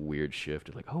such a weird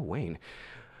shift. Like, oh, Wayne,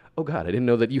 oh, God, I didn't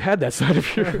know that you had that side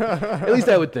of your... At least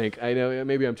I would think. I know,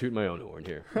 maybe I'm tooting my own horn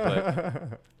here.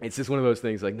 But it's just one of those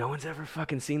things, like, no one's ever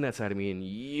fucking seen that side of me in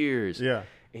years. Yeah.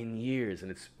 In years.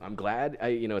 And I'm glad,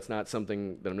 it's not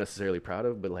something that I'm necessarily proud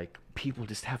of, but, like, people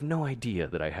just have no idea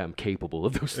that I am capable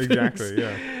of those things. Exactly,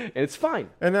 yeah. And it's fine,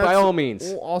 and by all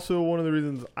means. Also, one of the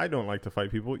reasons I don't like to fight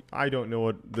people, I don't know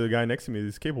what the guy next to me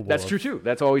is capable of. That's true, too.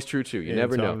 That's always true, too. You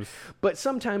never know. But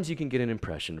sometimes you can get an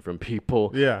impression from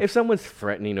people. Yeah. If someone's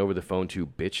threatening over the phone to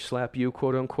bitch slap you,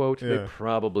 quote unquote, they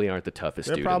probably aren't the toughest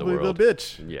dude in the world. They're probably the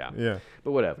bitch. Yeah. Yeah.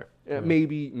 But whatever.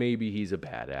 Maybe he's a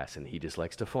badass and he just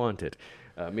likes to flaunt it.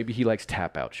 Maybe he likes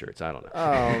tap-out shirts. I don't know.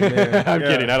 Oh, man. I'm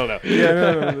kidding. I don't know. Yeah,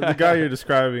 no. The guy you're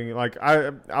describing, like,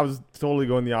 I was totally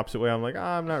going the opposite way. I'm like,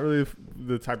 I'm not really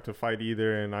the type to fight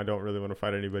either, and I don't really want to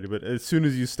fight anybody. But as soon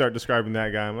as you start describing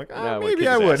that guy, I'm like, maybe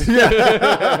I would.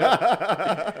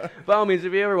 Yeah. By all means,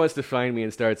 if he ever wants to find me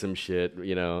and start some shit,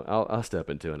 I'll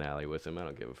step into an alley with him. I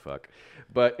don't give a fuck.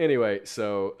 But anyway,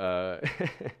 so...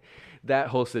 that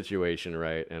whole situation,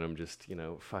 right? And I'm just,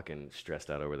 fucking stressed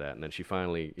out over that. And then she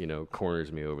finally,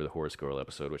 corners me over the Horse Girl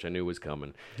episode, which I knew was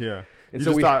coming. Yeah. And you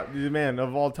so just thought, man,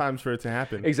 of all times for it to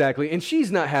happen. Exactly. And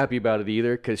she's not happy about it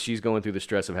either, because she's going through the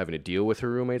stress of having to deal with her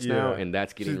roommates now, and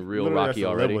that's getting real rocky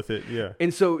already. Live with it. Yeah.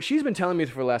 And so she's been telling me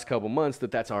for the last couple months that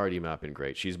that's already not been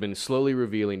great. She's been slowly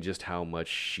revealing just how much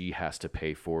she has to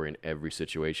pay for in every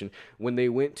situation. When they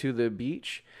went to the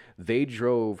beach, they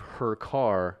drove her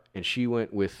car, and she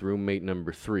went with roommate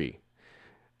number 3.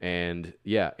 And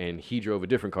and he drove a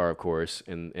different car, of course,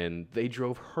 and they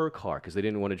drove her car because they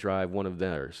didn't want to drive one of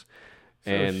theirs.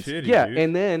 So and shitty, dude.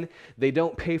 And then they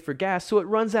don't pay for gas, so it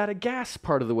runs out of gas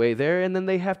part of the way there, and then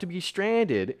they have to be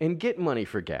stranded and get money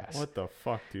for gas. What the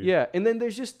fuck, dude? Yeah, and then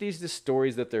there's just these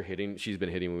stories that they're hitting. She's been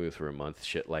hitting me with for a month,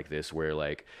 shit like this, where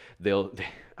like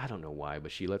I don't know why,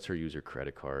 but she lets her use her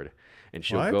credit card. And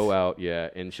she'll go out,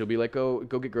 and she'll be like, go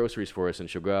get groceries for us. And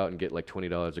she'll go out and get like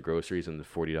 $20 of groceries and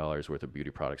 $40 worth of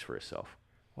beauty products for herself.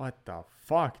 What the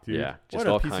fuck, dude? Yeah, just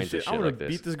all kinds of shit. I want to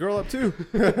beat this girl up too.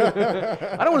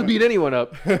 I don't want to beat anyone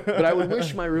up, but I would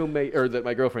wish my roommate or that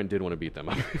my girlfriend did want to beat them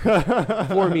up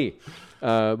for me.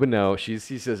 But no, she's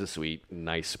a sweet,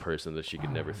 nice person that she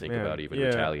could never think about even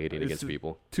retaliating against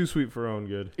people. Too sweet for her own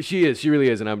good. She is. She really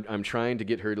is. And I'm trying to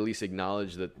get her to at least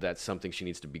acknowledge that that's something she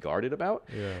needs to be guarded about.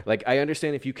 Yeah. Like, I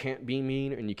understand if you can't be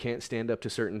mean and you can't stand up to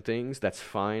certain things, that's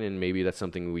fine. And maybe that's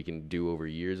something we can do over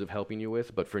years of helping you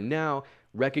with. But for now,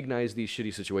 recognize these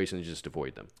shitty situations and just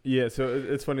avoid them. Yeah, so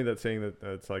it's funny that saying that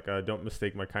it's like, don't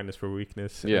mistake my kindness for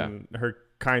weakness. Yeah. And her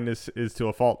kindness is to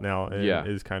a fault now. And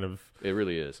is kind of... It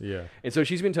really is. Yeah. And so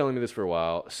she's been telling me this for a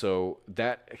while. So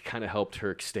that kind of helped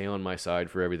her stay on my side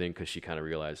for everything, because she kind of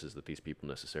realizes that these people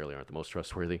necessarily aren't the most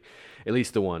trustworthy. At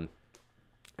least the one.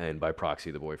 And by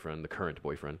proxy, the boyfriend, the current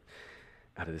boyfriend.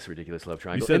 out of this ridiculous love You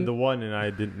triangle. said the one, and I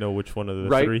didn't know which one of the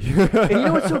Right. three. And you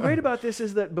know what's so great about this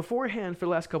is that beforehand, for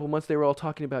the last couple months, they were all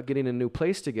talking about getting a new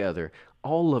place together.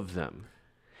 All of them.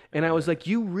 And I was like,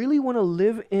 you really want to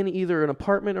live in either an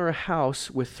apartment or a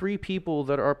house with 3 people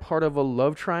that are part of a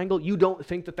love triangle? You don't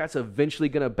think that that's eventually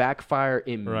going to backfire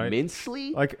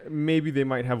immensely? Like, maybe they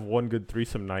might have one good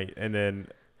threesome night, and then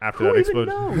after Who that even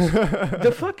explodes. knows?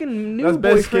 The fucking new That's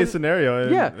boyfriend. best case scenario.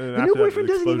 And, Yeah, and the after new that boyfriend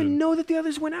doesn't even explosion. know that the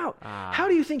others went out. How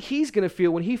do you think he's going to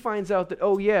feel when he finds out that,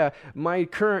 oh, yeah, my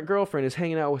current girlfriend is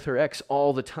hanging out with her ex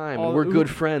all the time, and we're good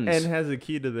friends? And has a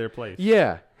key to their place.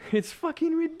 Yeah, it's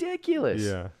fucking ridiculous.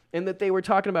 Yeah. And that they were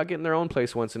talking about getting their own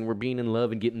place once and were being in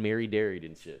love and getting married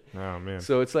and shit. Oh, man.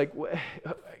 So it's like,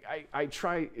 I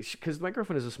try, because my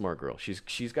girlfriend is a smart girl.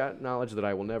 She's got knowledge that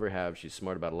I will never have. She's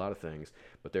smart about a lot of things.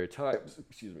 But there are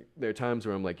times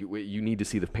where I'm like, you need to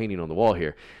see the painting on the wall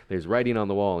here. There's writing on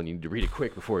the wall, and you need to read it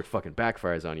quick before it fucking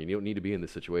backfires on you. You don't need to be in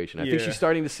this situation. I think she's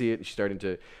starting to see it, and she's starting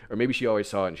to, or maybe she always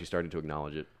saw it, and she's starting to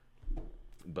acknowledge it.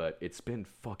 But it's been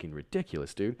fucking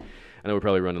ridiculous, dude. I know we're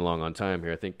probably running long on time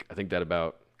here. I think that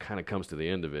about kind of comes to the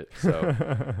end of it. So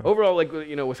overall, like,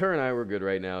 you know, with her and I, we're good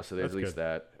right now. So there's at least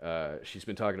that. She's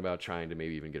been talking about trying to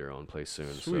maybe even get her own place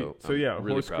soon. Sweet. So yeah,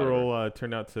 really Horse Girl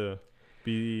turned out to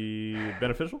be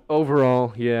beneficial.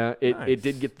 Overall, yeah, it Nice.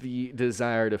 did get the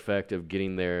desired effect of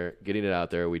getting it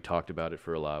out there. We talked about it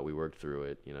for a lot. We worked through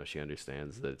it. You know, she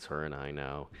understands that it's her and I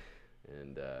now.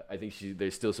 And I think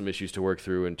there's still some issues to work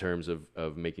through in terms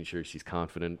of making sure she's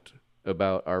confident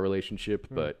about our relationship,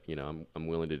 but you know, I'm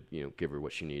willing to, you know, give her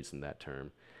what she needs in that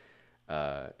term.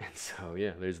 And so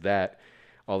yeah, there's that.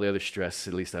 All the other stress,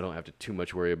 at least I don't have to too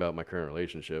much worry about my current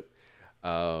relationship.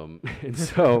 And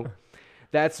so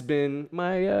that's been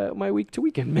my week to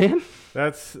weekend, man.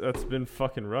 That's been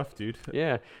fucking rough, dude.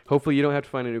 Yeah. Hopefully you don't have to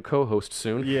find a new co-host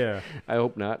soon. Yeah. I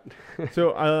hope not.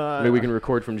 So maybe we can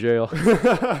record from jail.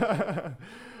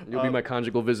 You'll be my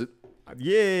conjugal visit.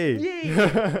 Yay!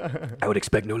 I would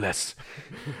expect no less.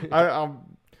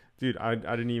 Dude, I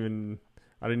didn't even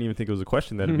think it was a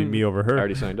question. That'd be me over her. I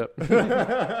already signed up.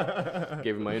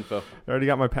 Gave him my info. I already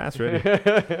got my pass ready.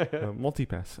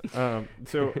 Multi-pass.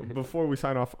 So before we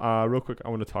sign off, real quick, I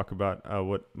want to talk about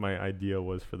what my idea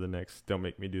was for the next Don't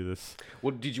Make Me Do This.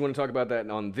 Well, did you want to talk about that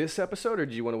on this episode, or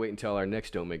did you want to wait until our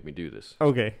next Don't Make Me Do This?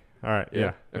 Okay. All right. Yeah. Yeah.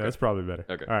 Okay. That's probably better.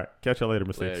 Okay. All right. Catch y'all later,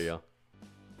 mistakes. Later, y'all.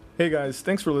 Hey guys,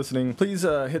 thanks for listening. Please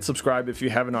hit subscribe if you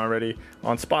haven't already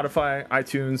on Spotify,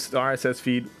 iTunes, the RSS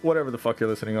feed, whatever the fuck you're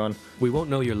listening on. We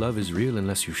won't know your love is real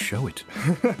unless you show it.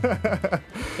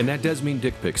 And that does mean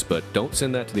dick pics, but don't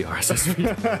send that to the RSS feed.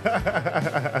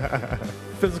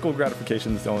 Physical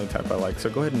gratification is the only type I like,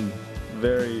 so go ahead and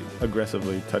very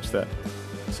aggressively touch that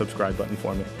subscribe button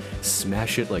for me.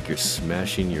 Smash it like you're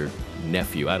smashing your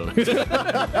nephew. I don't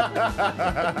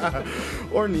know.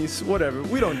 Or niece, whatever.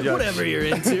 We don't judge. Whatever you're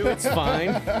into, it's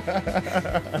fine.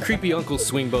 Creepy uncles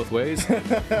swing both ways.